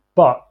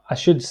 But I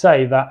should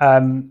say that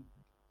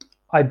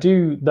I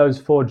do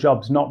those 4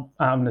 jobs not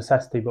out of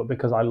necessity, but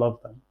because I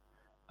love them.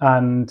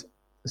 And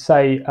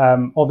say,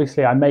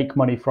 obviously I make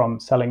money from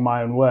selling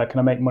my own work and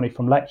I make money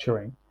from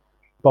lecturing,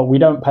 but we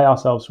don't pay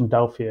ourselves from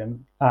Delphian,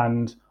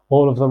 and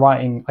all of the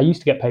writing, I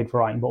used to get paid for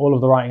writing, but all of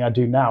the writing I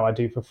do now, I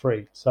do for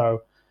free.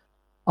 So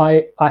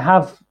I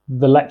have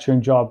the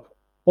lecturing job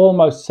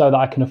almost so that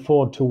I can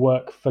afford to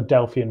work for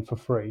Delphian for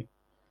free.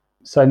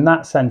 So in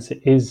that sense,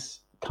 it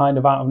is kind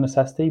of out of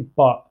necessity,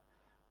 but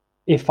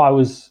if I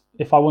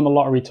won the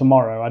lottery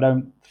tomorrow, I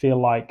don't feel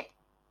like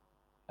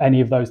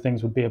any of those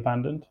things would be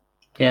abandoned.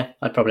 Yeah,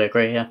 I'd probably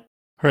agree, yeah.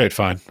 All right,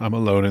 fine. I'm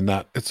alone in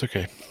that. It's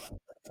okay.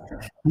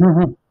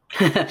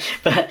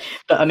 but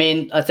I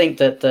mean, I think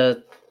that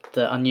the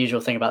unusual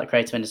thing about the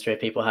creative industry of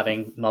people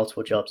having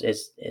multiple jobs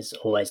is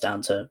always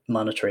down to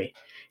monetary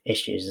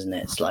issues, isn't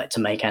it? It's like to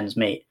make ends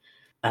meet,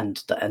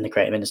 and the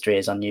creative industry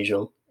is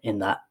unusual in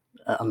that,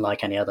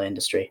 unlike any other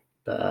industry.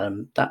 But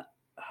that,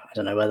 I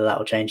don't know whether that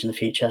will change in the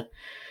future.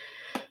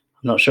 I'm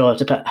not sure.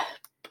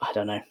 I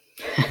don't know.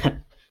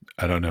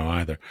 I don't know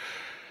either.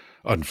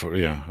 I'm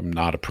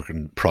not a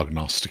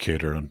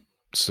prognosticator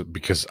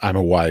because I'm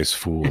a wise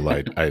fool.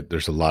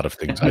 There's a lot of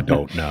things I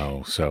don't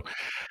know. So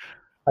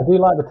I do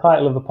like the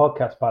title of the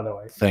podcast, by the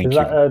way. Thank Is you.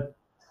 that a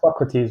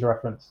Socrates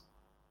reference?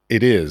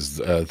 It is.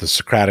 The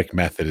Socratic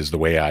method is the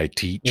way I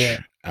teach,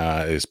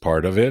 is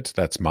part of it.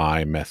 That's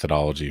my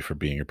methodology for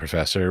being a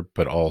professor.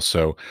 But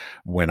also,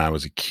 when I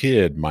was a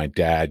kid, my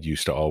dad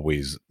used to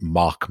always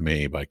mock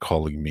me by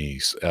calling me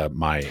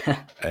my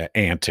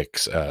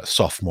antics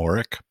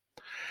sophomoric,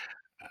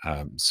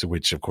 so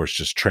which, of course,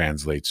 just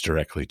translates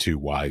directly to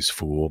wise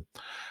fool.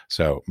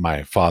 So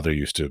my father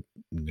used to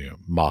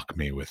mock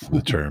me with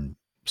the term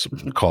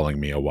calling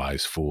me a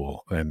wise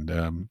fool, and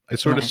it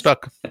sort of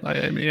stuck.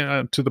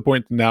 To the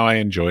point now I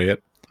enjoy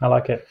it. I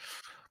like it.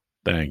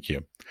 Thank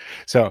you.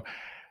 So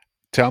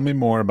tell me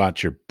more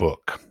about your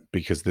book,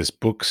 because this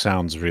book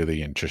sounds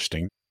really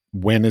interesting.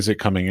 When is it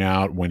coming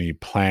out? When are you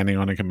planning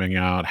on it coming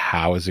out?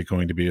 How is it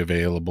going to be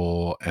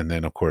available? And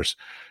then, of course,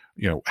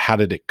 how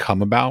did it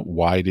come about?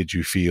 Why did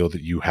you feel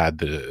that you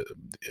had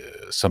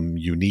some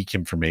unique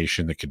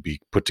information that could be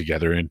put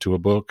together into a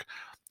book?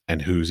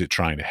 And who's it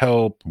trying to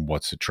help? And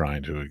what's it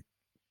trying to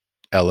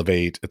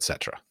elevate,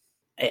 etc.?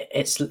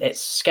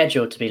 It's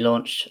scheduled to be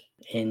launched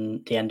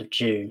in the end of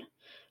June,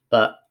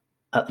 but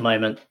at the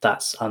moment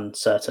that's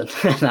uncertain.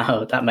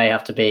 Now that may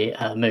have to be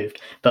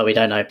moved, but we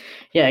don't know.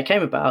 Yeah, it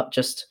came about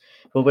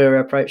we were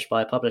approached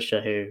by a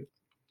publisher who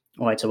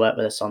wanted to work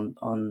with us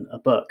on a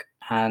book,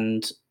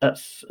 and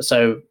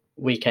so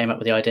we came up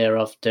with the idea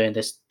of doing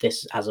this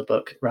as a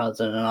book rather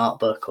than an art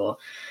book, or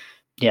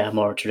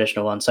more a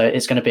traditional one. So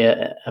it's going to be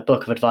a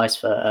book of advice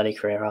for early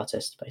career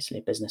artists, basically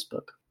a business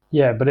book.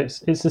 Yeah, but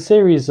it's a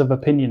series of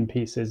opinion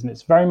pieces, and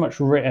it's very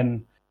much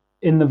written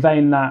in the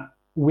vein that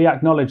we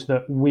acknowledge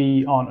that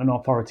we aren't an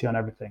authority on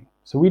everything.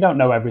 So we don't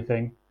know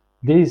everything.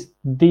 These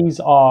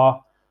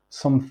are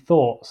some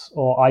thoughts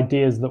or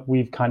ideas that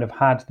we've kind of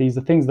had. These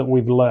are things that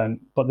we've learned,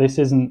 but this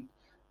isn't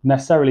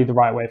necessarily the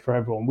right way for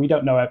everyone. We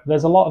don't know.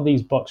 There's a lot of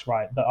these books,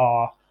 right, that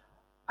are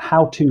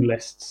how-to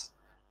lists,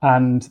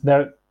 and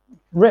they're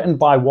written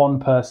by one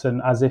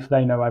person as if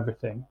they know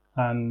everything.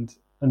 And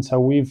so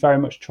we've very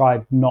much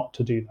tried not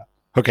to do that.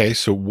 Okay,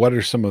 so what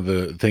are some of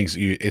the things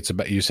it's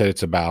about? You said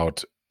it's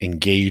about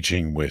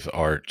engaging with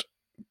art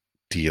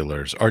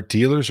dealers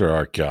or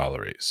art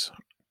galleries?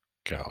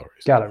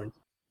 Galleries.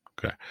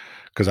 Okay,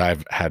 because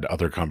I've had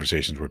other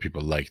conversations where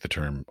people like the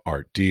term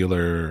art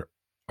dealer,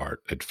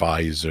 art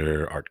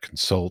advisor, art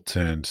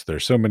consultant.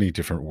 There's so many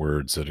different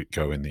words that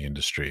go in the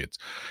industry.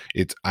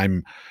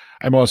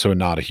 I'm also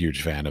not a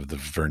huge fan of the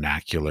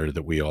vernacular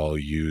that we all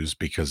use,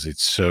 because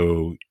it's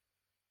so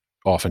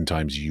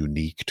oftentimes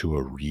unique to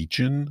a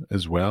region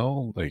as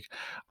well. Like,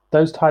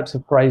 those types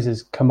of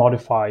phrases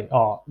commodify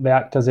art. They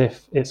act as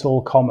if it's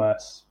all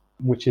commerce,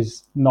 which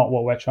is not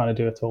what we're trying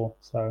to do at all.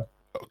 So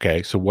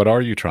okay, so what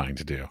are you trying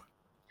to do?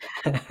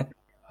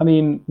 I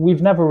mean,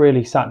 we've never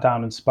really sat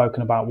down and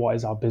spoken about what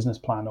is our business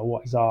plan or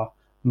what is our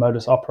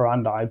modus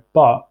operandi,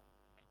 but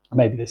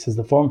maybe this is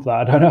the forum for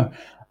that, I don't know.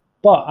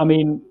 But I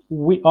mean,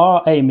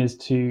 our aim is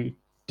to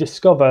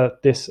discover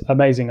this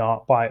amazing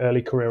art by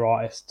early career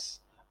artists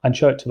and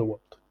show it to the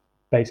world,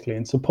 basically,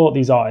 and support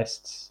these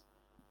artists,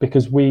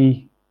 because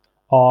we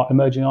are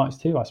emerging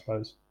artists too, I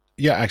suppose.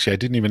 Yeah, actually, I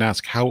didn't even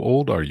ask, how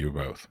old are you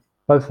both?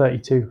 Both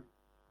 32.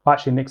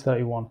 Actually, Nick's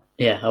 31.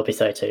 Yeah, I'll be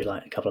 32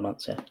 like a couple of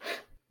months, yeah.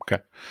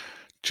 Okay.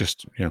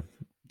 Just,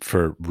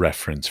 for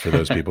reference for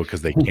those people,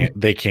 because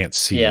they can't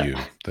see you.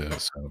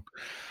 So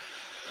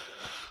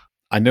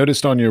I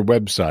noticed on your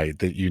website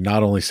that you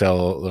not only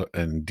sell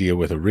and deal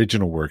with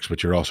original works,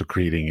 but you're also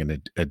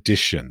creating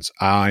editions.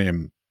 I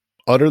am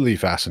utterly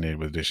fascinated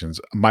with editions.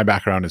 My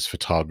background is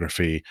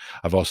photography.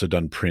 I've also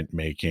done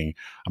printmaking.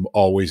 I'm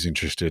always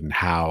interested in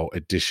how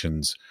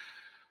editions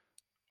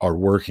are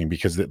working,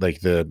 because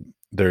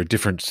there are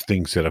different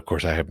things that, of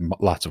course, I have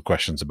lots of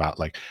questions about,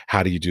 like,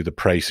 how do you do the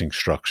pricing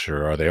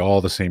structure? Are they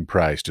all the same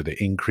price? Do they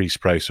increase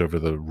price over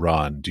the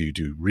run? Do you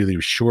do really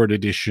short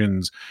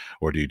editions,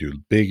 or do you do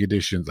big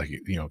editions?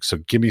 So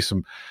give me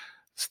some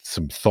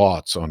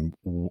thoughts on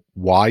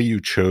why you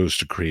chose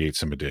to create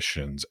some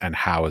editions, and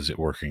how is it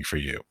working for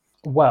you?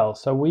 Well,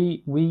 so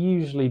we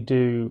usually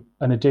do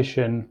an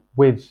edition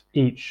with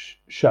each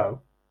show,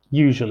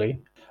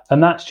 usually.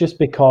 And that's just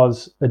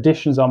because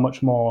editions are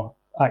much more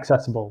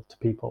accessible to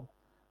people,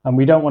 and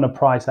we don't want to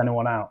price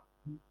anyone out.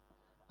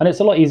 And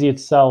it's a lot easier to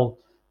sell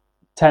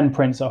 10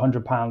 prints at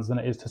 £100 than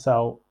it is to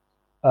sell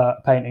a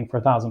painting for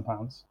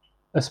 £1,000,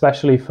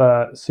 especially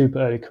for super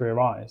early career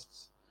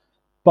artists.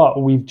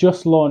 But we've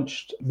just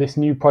launched this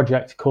new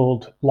project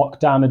called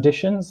Lockdown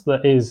Editions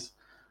that is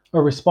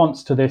a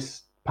response to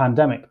this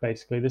pandemic,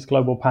 basically, this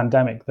global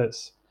pandemic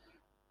that's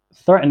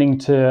threatening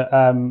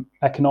to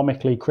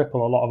economically cripple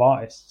a lot of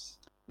artists.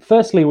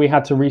 Firstly, we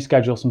had to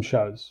reschedule some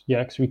shows,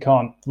 because we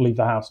can't leave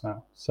the house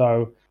now.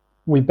 So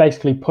we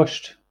basically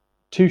pushed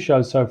 2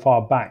 shows so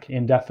far back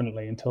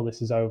indefinitely until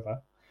this is over.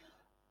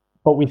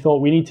 But we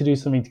thought we need to do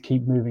something to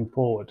keep moving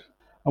forward.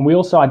 And we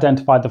also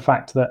identified the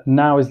fact that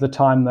now is the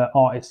time that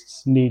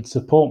artists need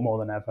support more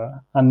than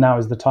ever, and now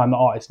is the time that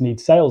artists need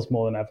sales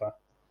more than ever.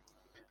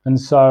 And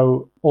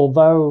so,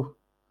 although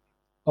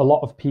a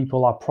lot of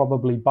people are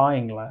probably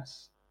buying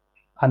less,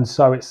 and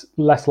so it's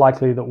less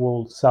likely that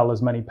we'll sell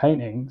as many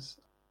paintings,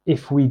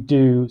 if we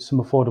do some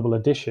affordable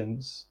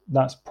editions,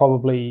 that's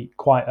probably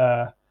quite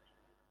a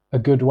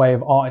good way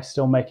of artists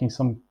still making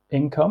some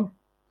income.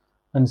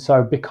 And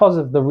so, because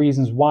of the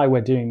reasons why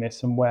we're doing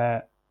this and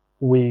where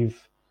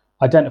we've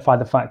identified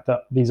the fact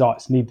that these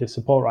artists need this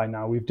support right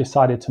now, we've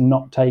decided to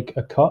not take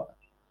a cut.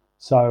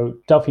 So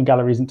Delphian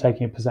Gallery isn't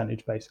taking a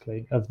percentage,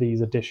 basically, of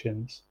these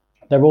editions.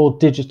 They're all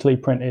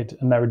digitally printed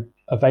and they're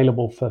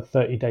available for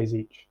 30 days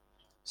each.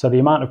 So the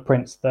amount of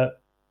prints that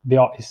the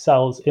artist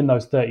sells in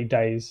those 30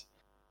 days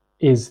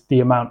is the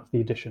amount of the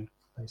edition,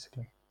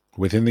 basically.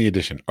 Within the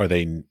edition, are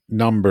they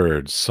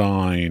numbered,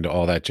 signed,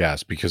 all that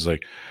jazz? Because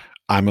like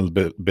I'm a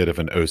bit of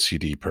an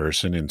OCD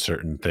person in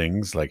certain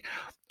things. Like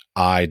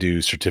I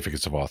do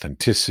certificates of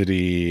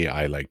authenticity.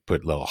 I like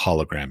put little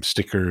hologram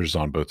stickers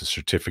on both the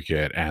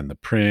certificate and the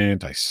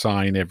print. I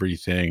sign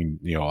everything,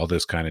 all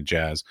this kind of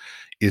jazz.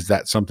 Is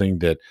that something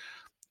that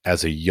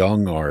as a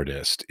young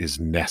artist is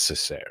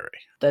necessary?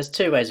 There's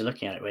 2 ways of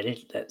looking at it,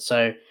 really.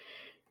 So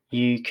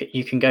you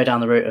can go down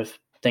the route of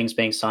things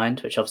being signed,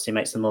 which obviously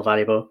makes them more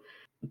valuable.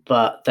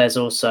 But there's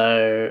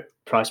also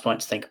price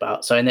point to think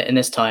about. So in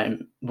this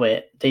time,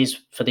 for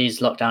these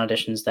lockdown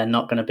editions, they're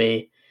not going to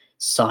be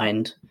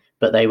signed,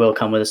 but they will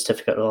come with a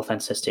certificate of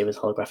authenticity with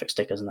holographic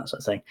stickers and that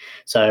sort of thing.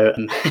 So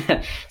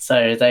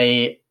so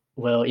they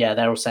will,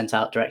 they're all sent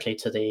out directly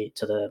to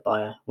the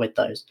buyer with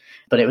those.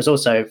 But it was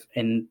also,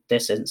 in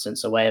this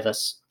instance, a way of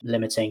us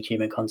limiting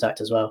human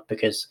contact as well,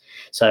 because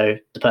so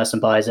the person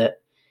buys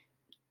it,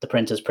 the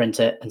printers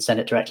print it and send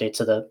it directly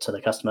to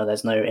the customer.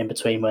 There's no in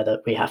between where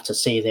we have to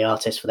see the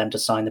artist for them to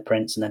sign the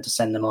prints and then to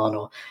send them on,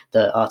 or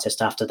the artist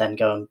have to then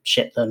go and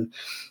ship them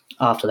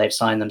after they've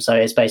signed them. So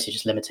it's basically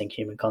just limiting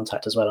human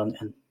contact as well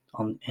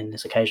in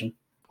this occasion.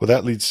 Well,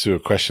 that leads to a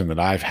question that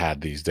I've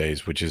had these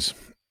days, which is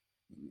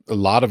a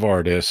lot of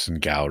artists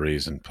and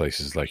galleries and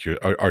places like you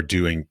are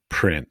doing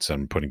prints.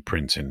 I'm putting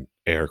prints in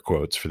air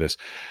quotes for this.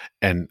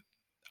 And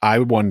I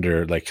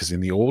wonder, like, because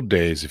in the old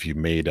days, if you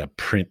made a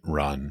print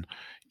run,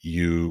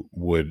 you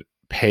would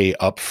pay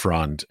up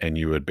front and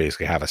you would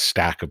basically have a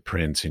stack of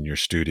prints in your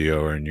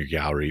studio or in your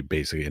gallery,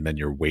 basically, and then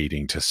you're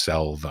waiting to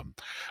sell them.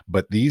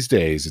 But these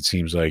days, it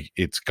seems like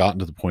it's gotten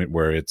to the point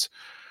where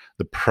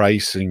the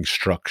pricing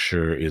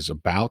structure is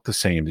about the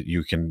same, that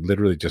you can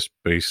literally just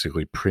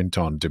basically print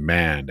on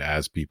demand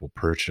as people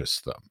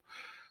purchase them.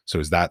 So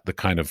is that the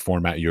kind of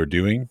format you're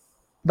doing?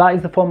 That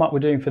is the format we're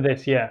doing for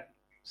this, yeah.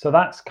 So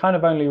that's kind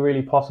of only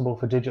really possible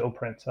for digital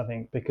prints, I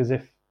think, because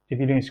if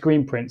you're doing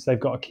screen prints, they've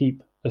got to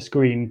keep a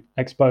screen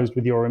exposed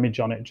with your image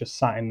on it, just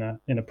sat in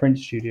a print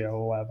studio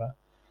or whatever.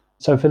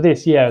 So for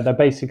this, they're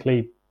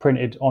basically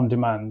printed on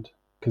demand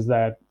because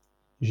they're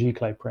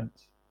giclée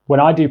prints.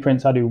 When I do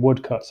prints, I do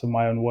wood cuts of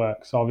my own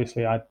work. So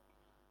obviously I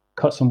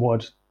cut some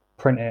wood,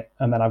 print it,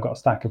 and then I've got a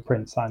stack of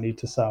prints that I need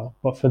to sell.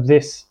 But for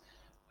this,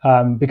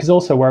 because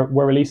also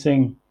we're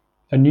releasing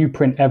a new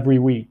print every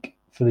week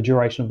for the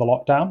duration of the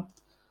lockdown,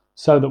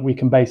 so that we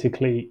can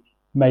basically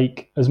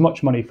make as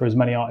much money for as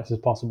many artists as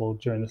possible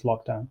during this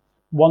lockdown.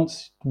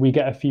 Once we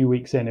get a few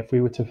weeks in, if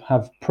we were to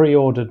have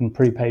pre-ordered and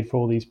prepaid for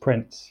all these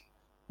prints,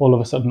 all of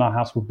a sudden our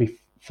house would be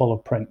full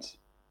of prints.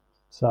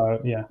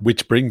 So, yeah.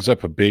 Which brings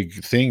up a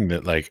big thing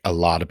that like a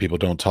lot of people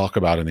don't talk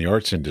about in the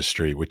arts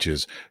industry, which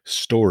is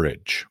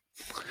storage.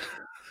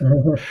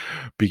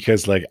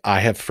 Because like I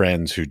have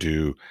friends who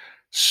do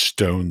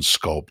stone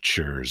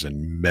sculptures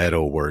and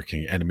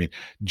metalworking. And I mean,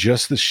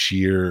 just the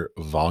sheer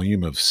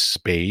volume of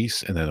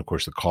space, and then of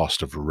course the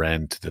cost of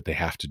rent that they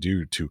have to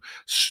do to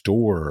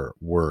store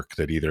work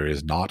that either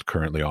is not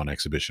currently on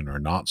exhibition or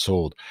not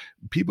sold.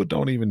 People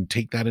don't even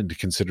take that into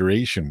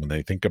consideration when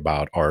they think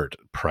about art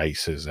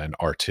prices and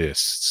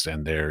artists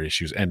and their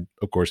issues. And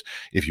of course,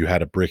 if you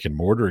had a brick and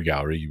mortar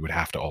gallery, you would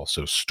have to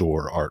also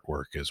store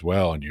artwork as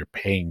well, and you're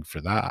paying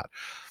for that.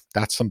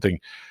 That's something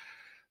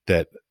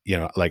that,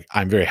 like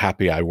I'm very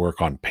happy I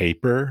work on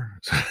paper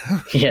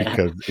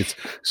because it's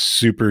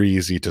super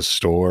easy to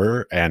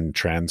store and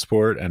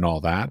transport and all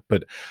that.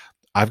 But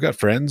I've got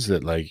friends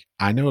that like,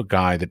 I know a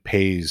guy that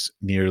pays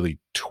nearly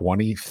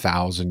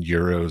 20,000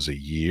 euros a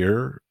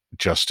year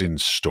just in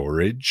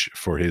storage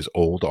for his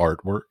old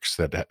artworks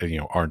that,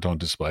 aren't on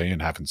display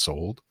and haven't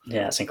sold.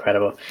 Yeah, it's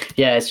incredible.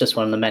 Yeah, it's just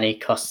one of the many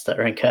costs that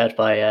are incurred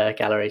by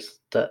galleries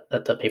that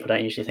people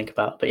don't usually think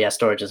about. But yeah,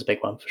 storage is a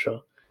big one for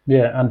sure.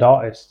 Yeah, and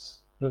artists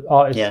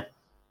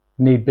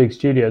need big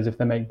studios if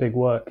they make big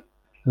work,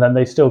 and then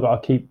they still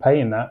got to keep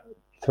paying that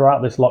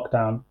throughout this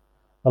lockdown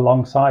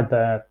alongside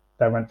their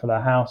rent for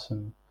their house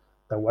and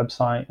their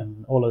website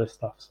and all of this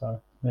stuff. So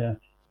yeah.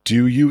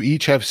 Do you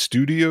each have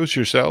studios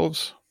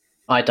yourselves?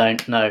 I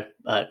don't know.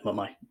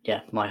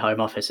 My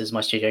home office is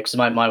my studio because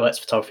my work's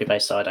photography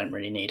based, so I don't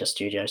really need a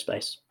studio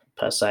space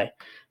per se.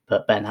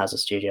 But Ben has a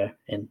studio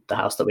in the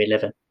house that we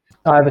live in.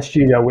 I have a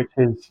studio, which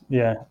is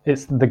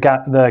it's the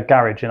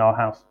garage in our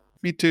house.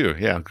 Me too.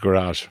 Yeah,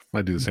 garage.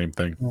 I do the same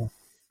thing. Yeah.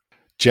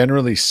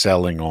 Generally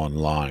selling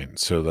online.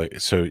 So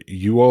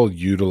you all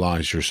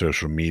utilize your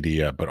social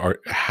media, but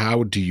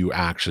how do you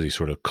actually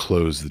sort of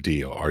close the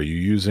deal? Are you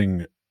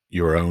using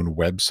your own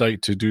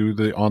website to do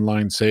the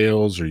online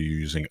sales? Are you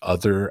using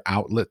other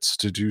outlets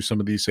to do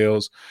some of these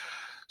sales?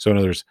 So in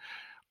other words,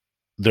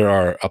 there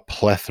are a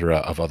plethora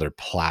of other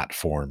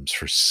platforms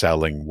for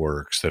selling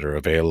works that are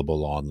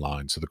available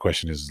online. So the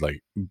question is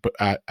like, but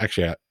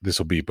actually, this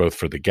will be both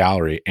for the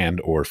gallery and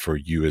or for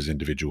you as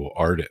individual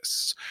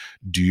artists.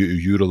 Do you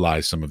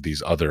utilize some of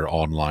these other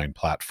online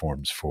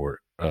platforms for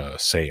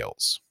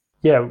sales?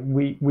 Yeah,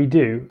 we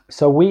do.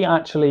 So we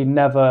actually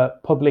never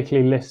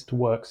publicly list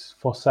works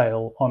for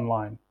sale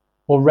online,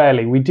 or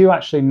rarely. We do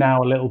actually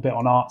now a little bit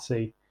on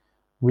Artsy.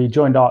 We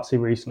joined Artsy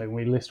recently, and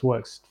we list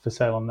works for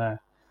sale on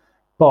there.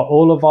 But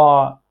all of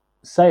our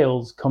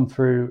sales come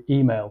through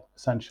email,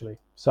 essentially.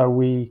 So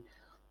we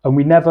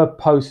never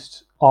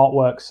post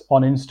artworks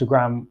on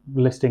Instagram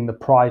listing the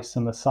price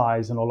and the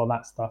size and all of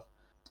that stuff.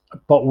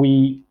 But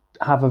we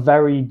have a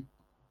very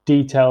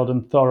detailed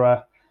and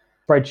thorough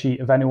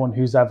spreadsheet of anyone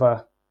who's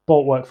ever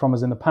bought work from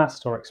us in the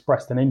past or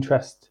expressed an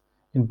interest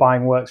in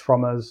buying works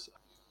from us.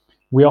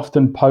 We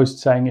often post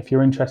saying, if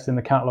you're interested in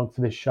the catalogue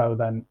for this show,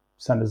 then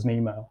send us an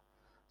email.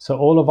 So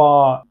all of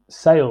our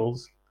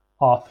sales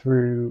are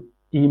through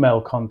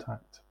email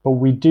contact, but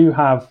we do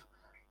have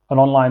an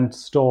online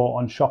store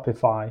on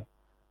Shopify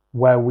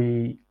where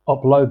we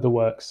upload the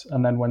works,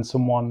 and then when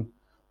someone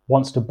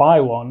wants to buy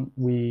one,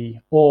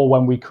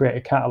 when we create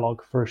a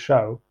catalog for a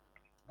show,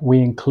 we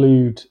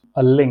include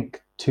a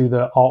link to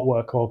the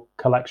artwork or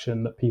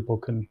collection that people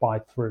can buy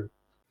through.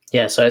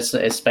 Yeah, so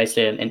it's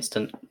basically an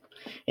instant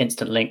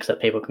link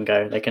that people can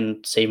go. They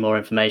can see more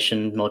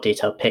information, more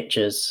detailed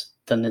pictures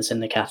than is in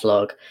the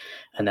catalogue,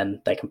 and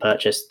then they can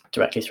purchase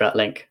directly through that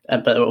link.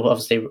 But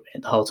obviously,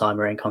 the whole time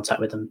we're in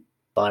contact with them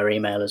via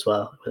email as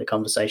well, with a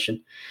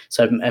conversation.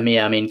 So,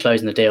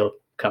 closing the deal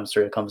comes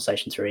through a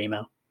conversation through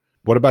email.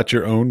 What about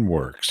your own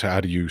works?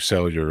 How do you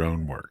sell your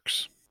own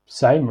works?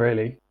 Same,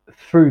 really.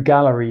 Through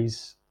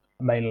galleries,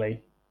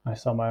 mainly, I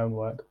sell my own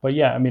work. But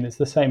yeah, it's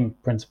the same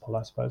principle,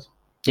 I suppose.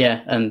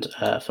 Yeah, and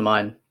for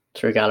mine,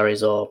 through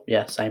galleries or,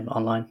 same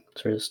online,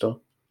 through the store.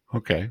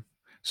 Okay.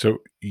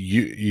 So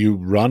you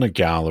run a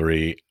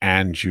gallery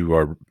and you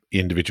are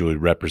individually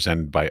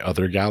represented by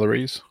other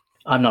galleries?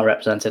 I'm not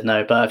represented,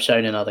 no, but I've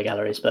shown in other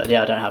galleries. But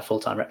yeah, I don't have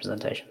full-time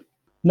representation.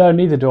 No,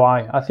 neither do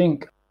I. I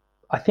think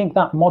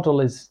that model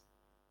is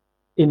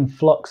in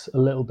flux a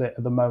little bit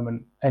at the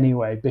moment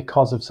anyway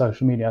because of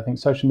social media. I think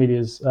social media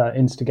has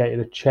instigated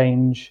a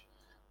change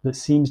that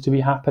seems to be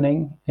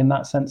happening in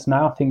that sense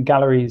now. I think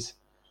galleries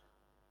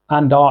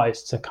and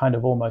artists are kind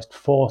of almost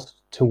forced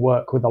to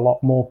work with a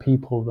lot more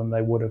people than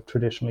they would have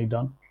traditionally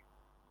done.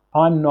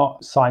 I'm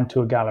not signed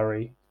to a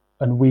gallery,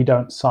 and we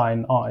don't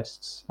sign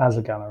artists as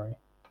a gallery.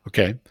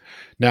 Okay.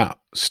 Now,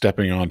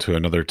 stepping on to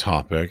another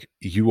topic,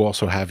 you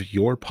also have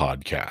your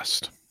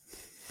podcast.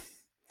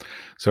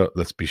 So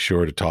let's be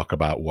sure to talk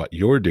about what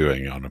you're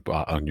doing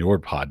on your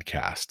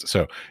podcast.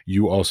 So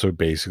you also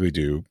basically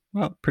do,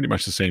 well, pretty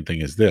much the same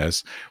thing as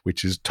this,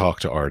 which is talk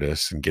to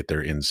artists and get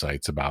their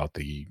insights about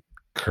the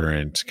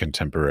current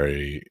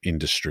contemporary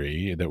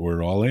industry that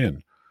we're all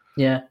in.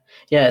 Yeah,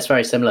 it's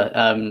very similar.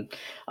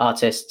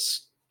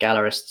 Artists,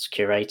 gallerists,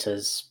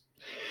 curators,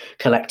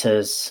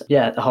 collectors,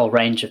 the whole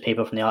range of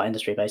people from the art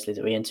industry basically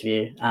that we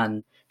interview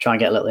and try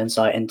and get a little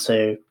insight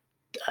into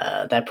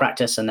their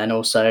practice, and then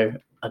also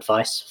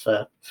advice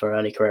for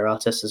early career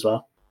artists as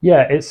well.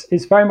 Yeah,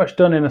 it's very much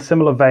done in a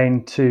similar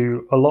vein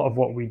to a lot of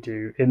what we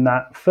do, in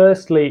that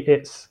firstly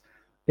it's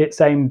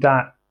aimed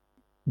at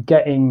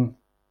getting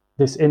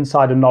this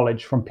insider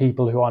knowledge from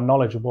people who are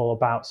knowledgeable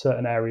about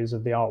certain areas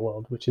of the art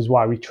world, which is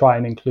why we try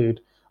and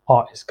include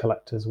artists,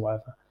 collectors,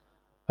 whatever.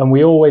 And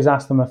we always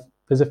ask them,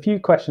 there's a few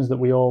questions that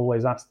we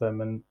always ask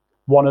them, and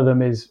one of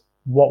them is,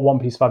 what one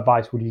piece of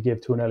advice would you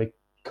give to an early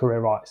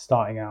career artist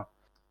starting out?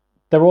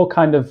 They're all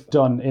kind of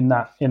done in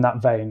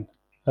that vein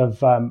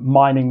of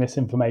mining this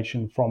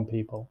information from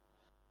people.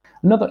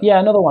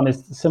 Another one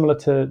is similar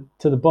to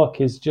the book,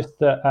 is just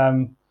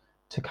that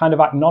to kind of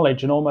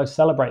acknowledge and almost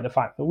celebrate the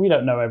fact that we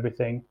don't know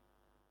everything.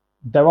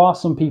 There are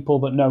some people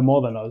that know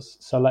more than us,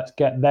 so let's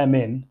get them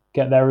in,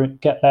 get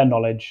their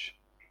knowledge,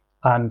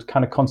 and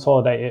kind of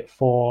consolidate it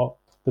for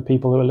the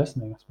people who are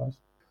listening, I suppose.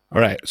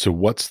 All right. So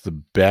what's the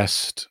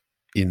best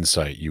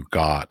insight you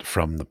got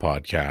from the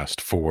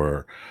podcast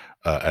for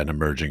an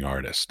emerging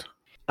artist?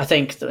 I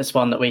think this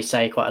one that we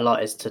say quite a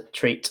lot is to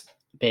treat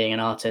being an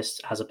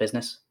artist as a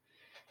business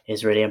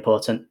is really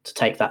important, to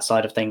take that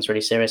side of things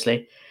really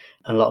seriously.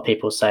 And a lot of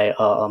people say,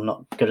 oh, I'm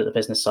not good at the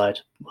business side.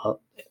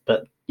 Well,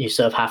 but you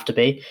sort of have to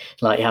be.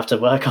 Like, you have to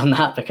work on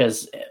that,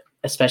 because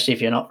especially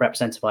if you're not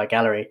represented by a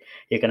gallery,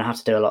 you're going to have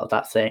to do a lot of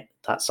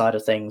that side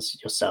of things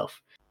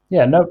yourself.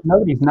 Yeah,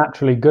 nobody's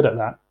naturally good at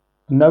that.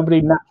 Nobody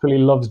naturally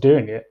loves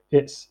doing it.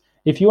 It's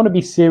if you want to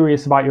be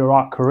serious about your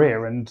art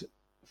career and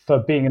for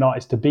being an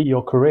artist to be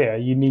your career,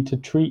 you need to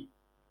treat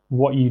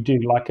what you do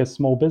like a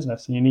small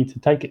business and you need to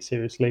take it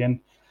seriously. And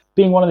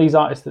being one of these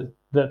artists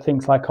that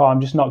thinks like, oh,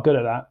 I'm just not good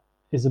at that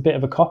is a bit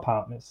of a cop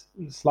out.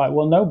 It's like,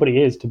 well,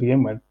 nobody is to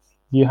begin with.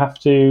 You have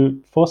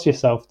to force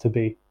yourself to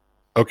be.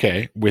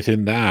 Okay,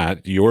 within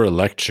that, you're a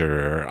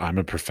lecturer, I'm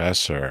a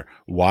professor.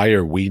 Why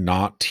are we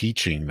not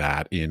teaching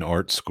that in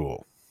art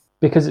school?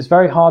 Because it's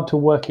very hard to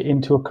work it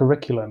into a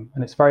curriculum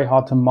and it's very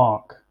hard to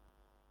mark,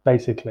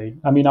 basically.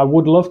 I mean, I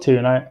would love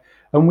to,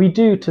 and we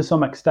do to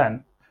some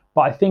extent,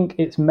 but I think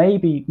it's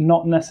maybe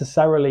not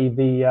necessarily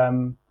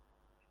the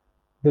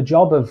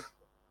job of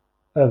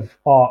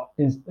art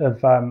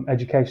of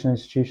education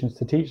institutions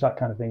to teach that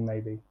kind of thing,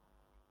 maybe,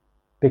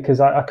 because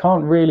I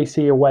can't really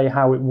see a way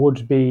how it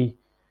would be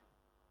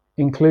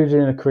included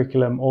in a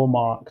curriculum or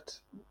marked.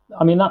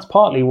 I mean, that's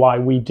partly why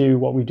we do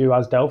what we do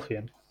as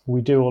Delphian.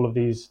 We do all of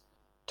these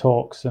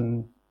talks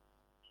and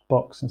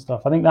books and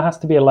stuff. I think there has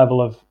to be a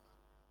level of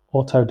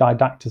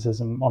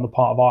autodidacticism on the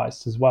part of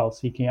artists as well,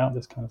 seeking out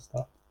this kind of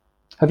stuff.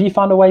 Have you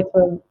found a way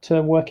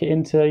to work it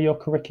into your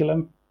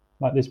curriculum,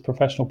 like this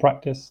professional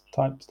practice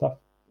type stuff?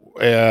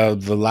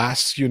 The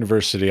last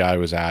university I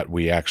was at,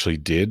 we actually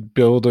did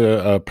build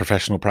a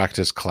professional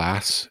practice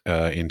class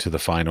into the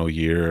final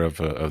year of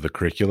the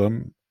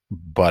curriculum,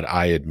 but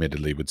I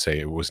admittedly would say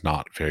it was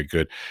not very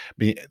good. I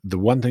mean, the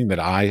one thing that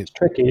It's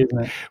tricky,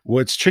 isn't it? well,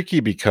 it's tricky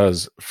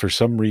because for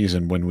some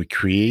reason, when we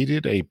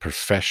created a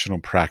professional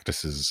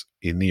practices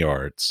in the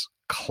arts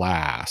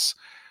class,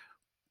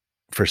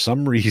 for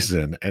some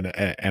reason,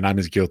 and I'm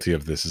as guilty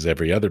of this as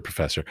every other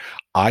professor,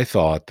 I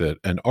thought that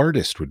an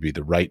artist would be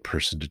the right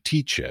person to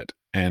teach it.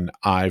 And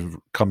I've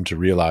come to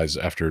realize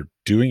after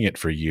doing it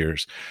for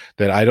years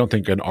that I don't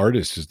think an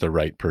artist is the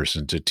right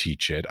person to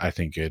teach it. I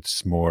think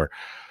it's more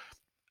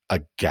a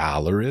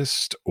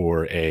gallerist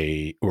or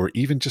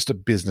even just a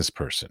business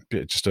person,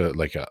 just a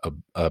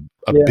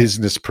Yeah,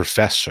 business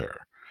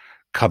professor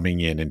coming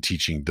in and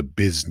teaching the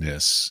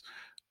business,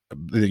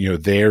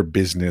 their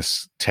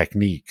business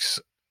techniques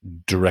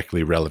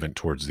directly relevant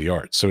towards the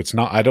art. So it's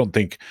not, I don't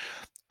think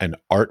an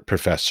art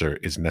professor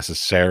is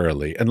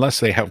necessarily, unless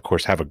they have, of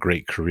course, have a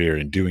great career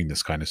in doing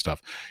this kind of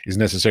stuff, is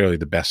necessarily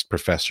the best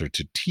professor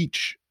to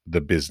teach the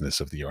business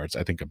of the arts.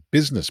 I think a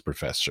business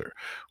professor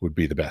would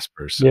be the best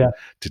person yeah,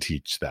 to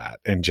teach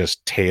that and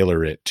just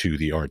tailor it to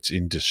the arts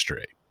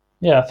industry.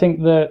 yeah. I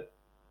think that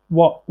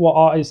what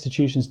art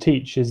institutions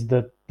teach is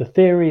the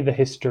theory, the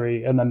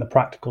history, and then the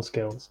practical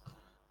skills.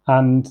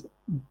 And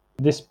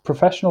this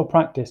professional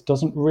practice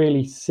doesn't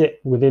really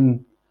sit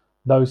within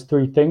those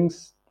three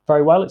things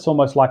very well. It's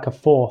almost like a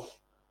fourth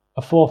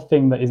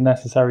thing that is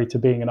necessary to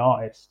being an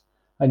artist.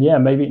 And yeah,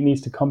 maybe it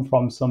needs to come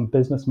from some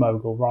business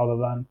mogul rather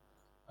than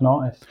an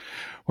artist.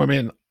 Well, I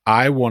mean,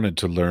 I wanted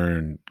to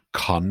learn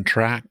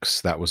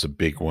contracts. That was a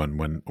big one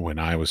when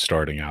I was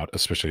starting out,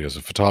 especially as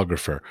a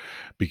photographer,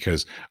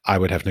 because I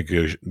would have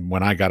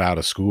when I got out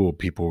of school,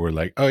 people were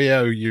like, "Oh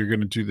yeah, you're going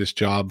to do this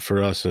job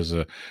for us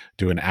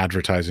do an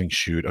advertising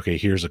shoot. Okay,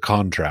 here's a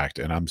contract."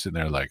 And I'm sitting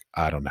there like,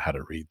 "I don't know how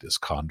to read this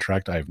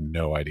contract. I have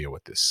no idea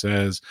what this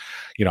says."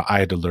 I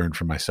had to learn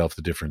for myself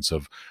the difference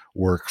of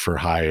work for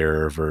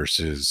hire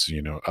versus,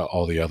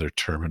 all the other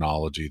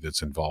terminology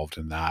that's involved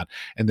in that.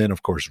 And then,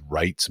 of course,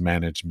 rights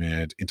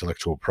management,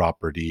 intellectual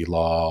property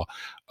law,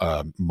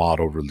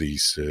 model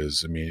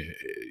releases. I mean,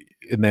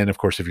 and then, of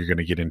course, if you're going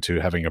to get into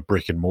having a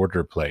brick and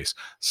mortar place,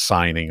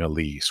 signing a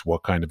lease,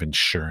 what kind of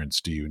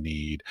insurance do you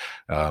need?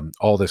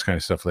 All this kind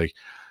of stuff. Like,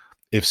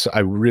 I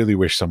really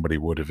wish somebody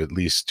would have at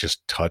least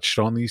just touched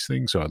on these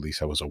things, so at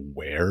least I was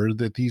aware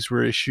that these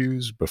were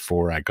issues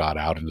before I got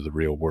out into the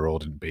real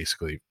world and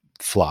basically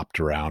flopped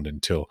around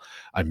until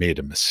I made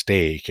a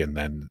mistake, and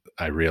then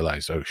I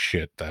realized, oh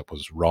shit, that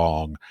was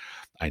wrong.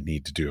 I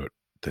need to do it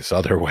this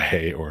other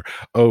way, or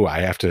oh,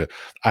 I have to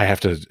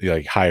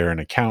like hire an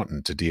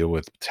accountant to deal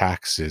with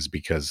taxes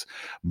because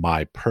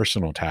my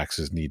personal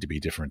taxes need to be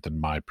different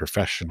than my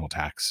professional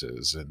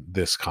taxes and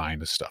this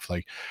kind of stuff.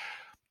 Like,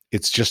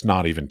 it's just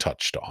not even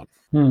touched on.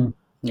 Hmm.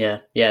 Yeah,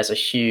 it's a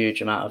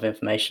huge amount of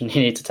information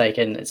you need to take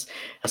in. It's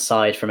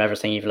aside from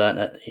everything you've learned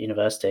at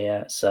university.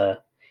 Yeah, it's a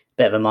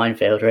bit of a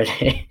minefield,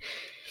 really.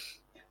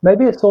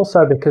 Maybe it's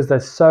also because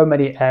there's so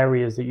many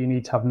areas that you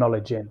need to have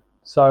knowledge in.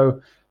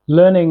 So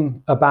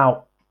learning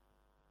about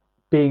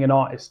being an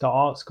artist at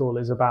art school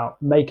is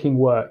about making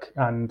work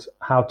and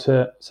how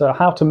to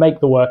make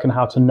the work and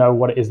how to know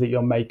what it is that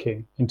you're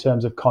making in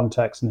terms of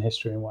context and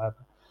history and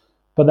whatever.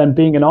 But then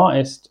being an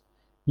artist,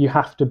 you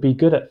have to be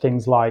good at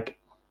things like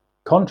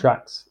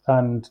contracts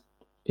and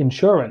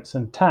insurance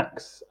and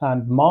tax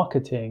and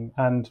marketing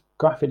and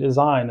graphic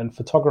design and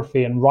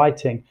photography and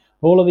writing,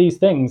 all of these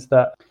things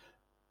that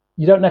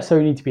you don't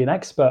necessarily need to be an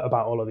expert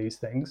about all of these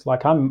things.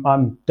 Like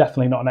I'm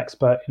definitely not an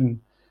expert in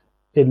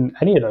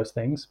any of those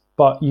things,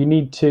 but you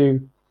need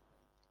to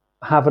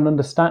have an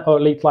understand, or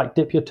at least like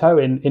dip your toe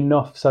in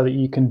enough so that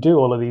you can do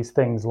all of these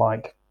things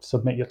like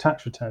submit your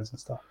tax returns and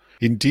stuff.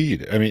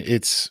 Indeed. I mean,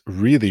 it's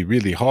really,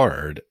 really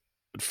hard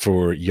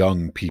for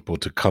young people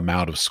to come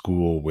out of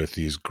school with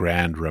these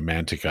grand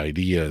romantic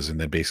ideas and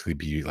then basically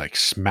be like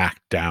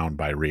smacked down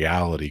by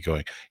reality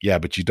going, yeah,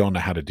 but you don't know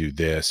how to do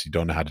this. You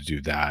don't know how to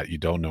do that. You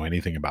don't know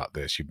anything about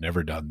this. You've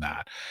never done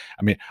that.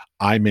 I mean,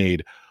 I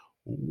made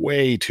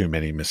way too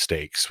many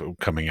mistakes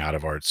coming out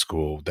of art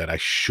school that I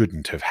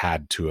shouldn't have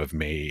had to have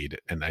made.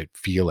 And I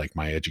feel like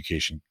my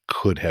education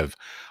could have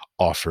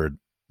offered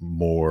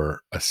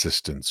more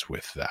assistance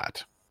with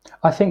that.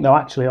 I think, though,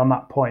 actually, on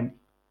that point,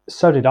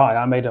 so did I.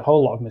 I made a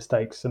whole lot of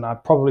mistakes, and I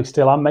probably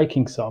still am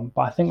making some.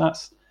 But I think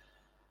that's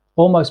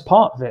almost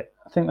part of it.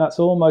 I think that's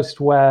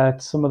almost where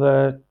some of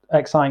the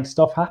exciting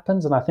stuff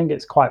happens, and I think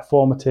it's quite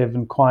formative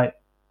and quite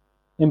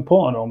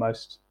important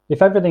almost.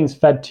 If everything's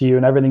fed to you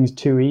and everything's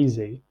too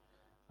easy,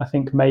 I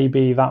think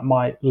maybe that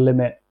might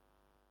limit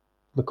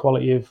the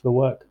quality of the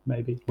work,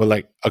 maybe. Well,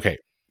 like, okay,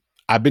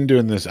 I've been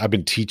doing this, I've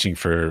been teaching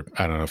for,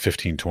 I don't know,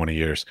 15, 20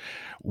 years.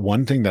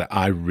 One thing that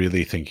I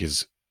really think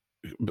is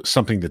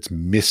something that's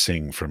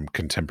missing from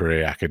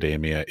contemporary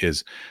academia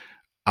is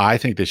I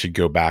think they should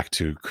go back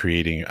to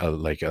creating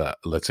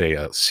let's say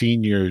a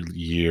senior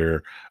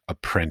year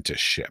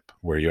apprenticeship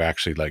where you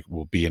actually like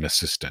will be an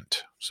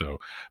assistant. So,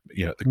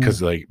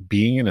 because like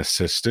being an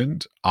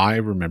assistant, I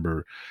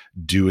remember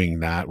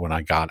doing that when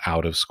I got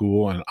out of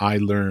school and I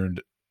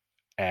learned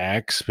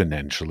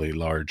exponentially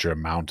larger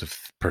amount of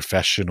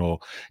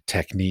professional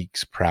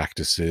techniques,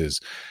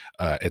 practices,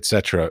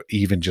 etc.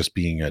 Even just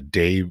being a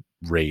day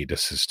rate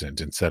assistant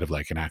instead of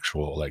like an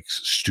actual like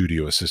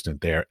studio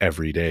assistant there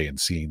every day and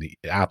seeing the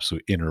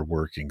absolute inner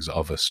workings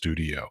of a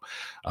studio.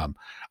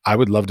 I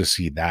would love to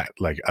see that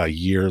like a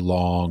year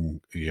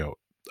long,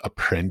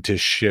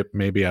 apprenticeship,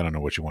 maybe, I don't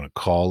know what you want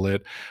to call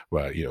it,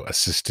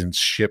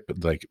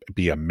 assistantship, like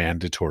be a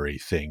mandatory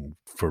thing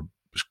for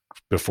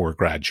before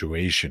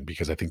graduation,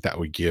 because I think that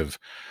would give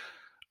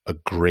a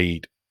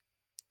great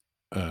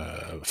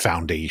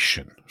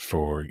foundation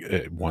for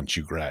once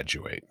you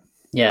graduate.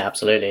 Yeah,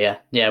 absolutely.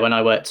 Yeah. When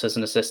I worked as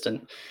an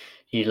assistant,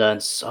 you learn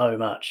so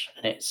much,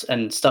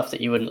 and stuff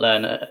that you wouldn't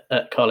learn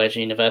at college,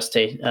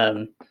 university.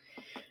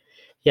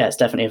 It's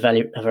definitely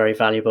a very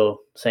valuable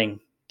thing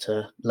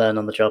to learn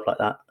on the job like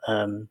that,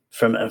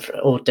 from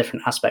all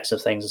different aspects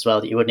of things as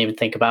well that you wouldn't even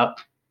think about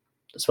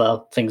as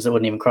well, things that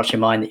wouldn't even cross your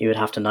mind that you would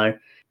have to know.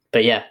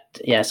 But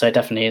so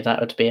definitely that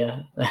would be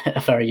a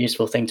very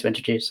useful thing to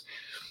introduce.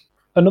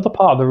 Another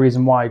part of the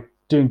reason why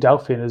doing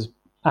Delphian has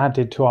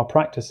added to our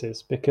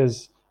practices,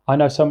 because I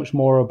know so much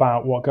more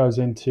about what goes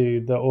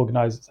into the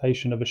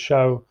organization of a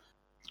show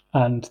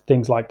and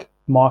things like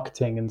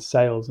marketing and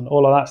sales and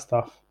all of that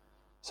stuff.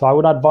 So I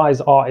would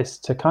advise artists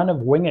to kind of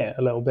wing it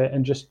a little bit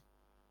and just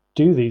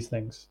do these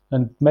things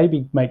and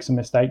maybe make some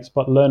mistakes,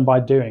 but learn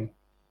by doing.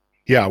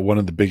 Yeah, one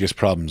of the biggest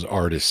problems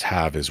artists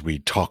have is we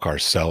talk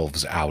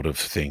ourselves out of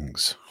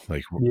things.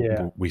 Like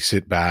we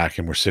sit back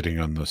and we're sitting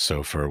on the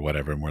sofa or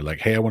whatever, and we're like,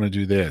 hey, I want to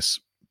do this,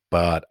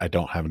 but I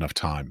don't have enough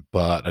time,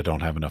 but I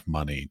don't have enough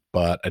money,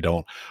 but I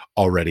don't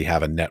already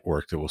have a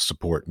network that will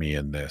support me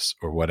in this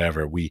or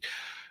whatever. We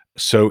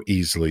so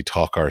easily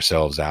talk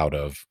ourselves out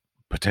of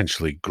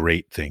potentially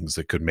great things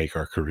that could make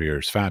our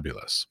careers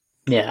fabulous.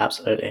 Yeah,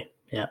 absolutely.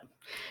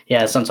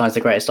 Yeah. Sometimes the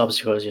greatest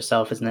obstacle is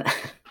yourself, isn't it?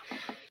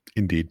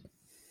 Indeed.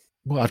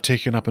 Well, I've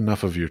taken up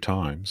enough of your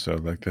time, so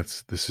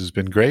this has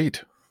been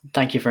great.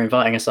 Thank you for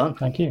inviting us on.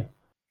 Thank you.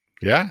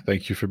 Yeah,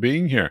 thank you for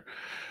being here.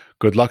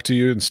 Good luck to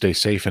you and stay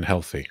safe and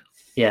healthy.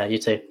 Yeah, you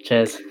too.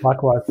 Cheers.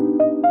 Likewise.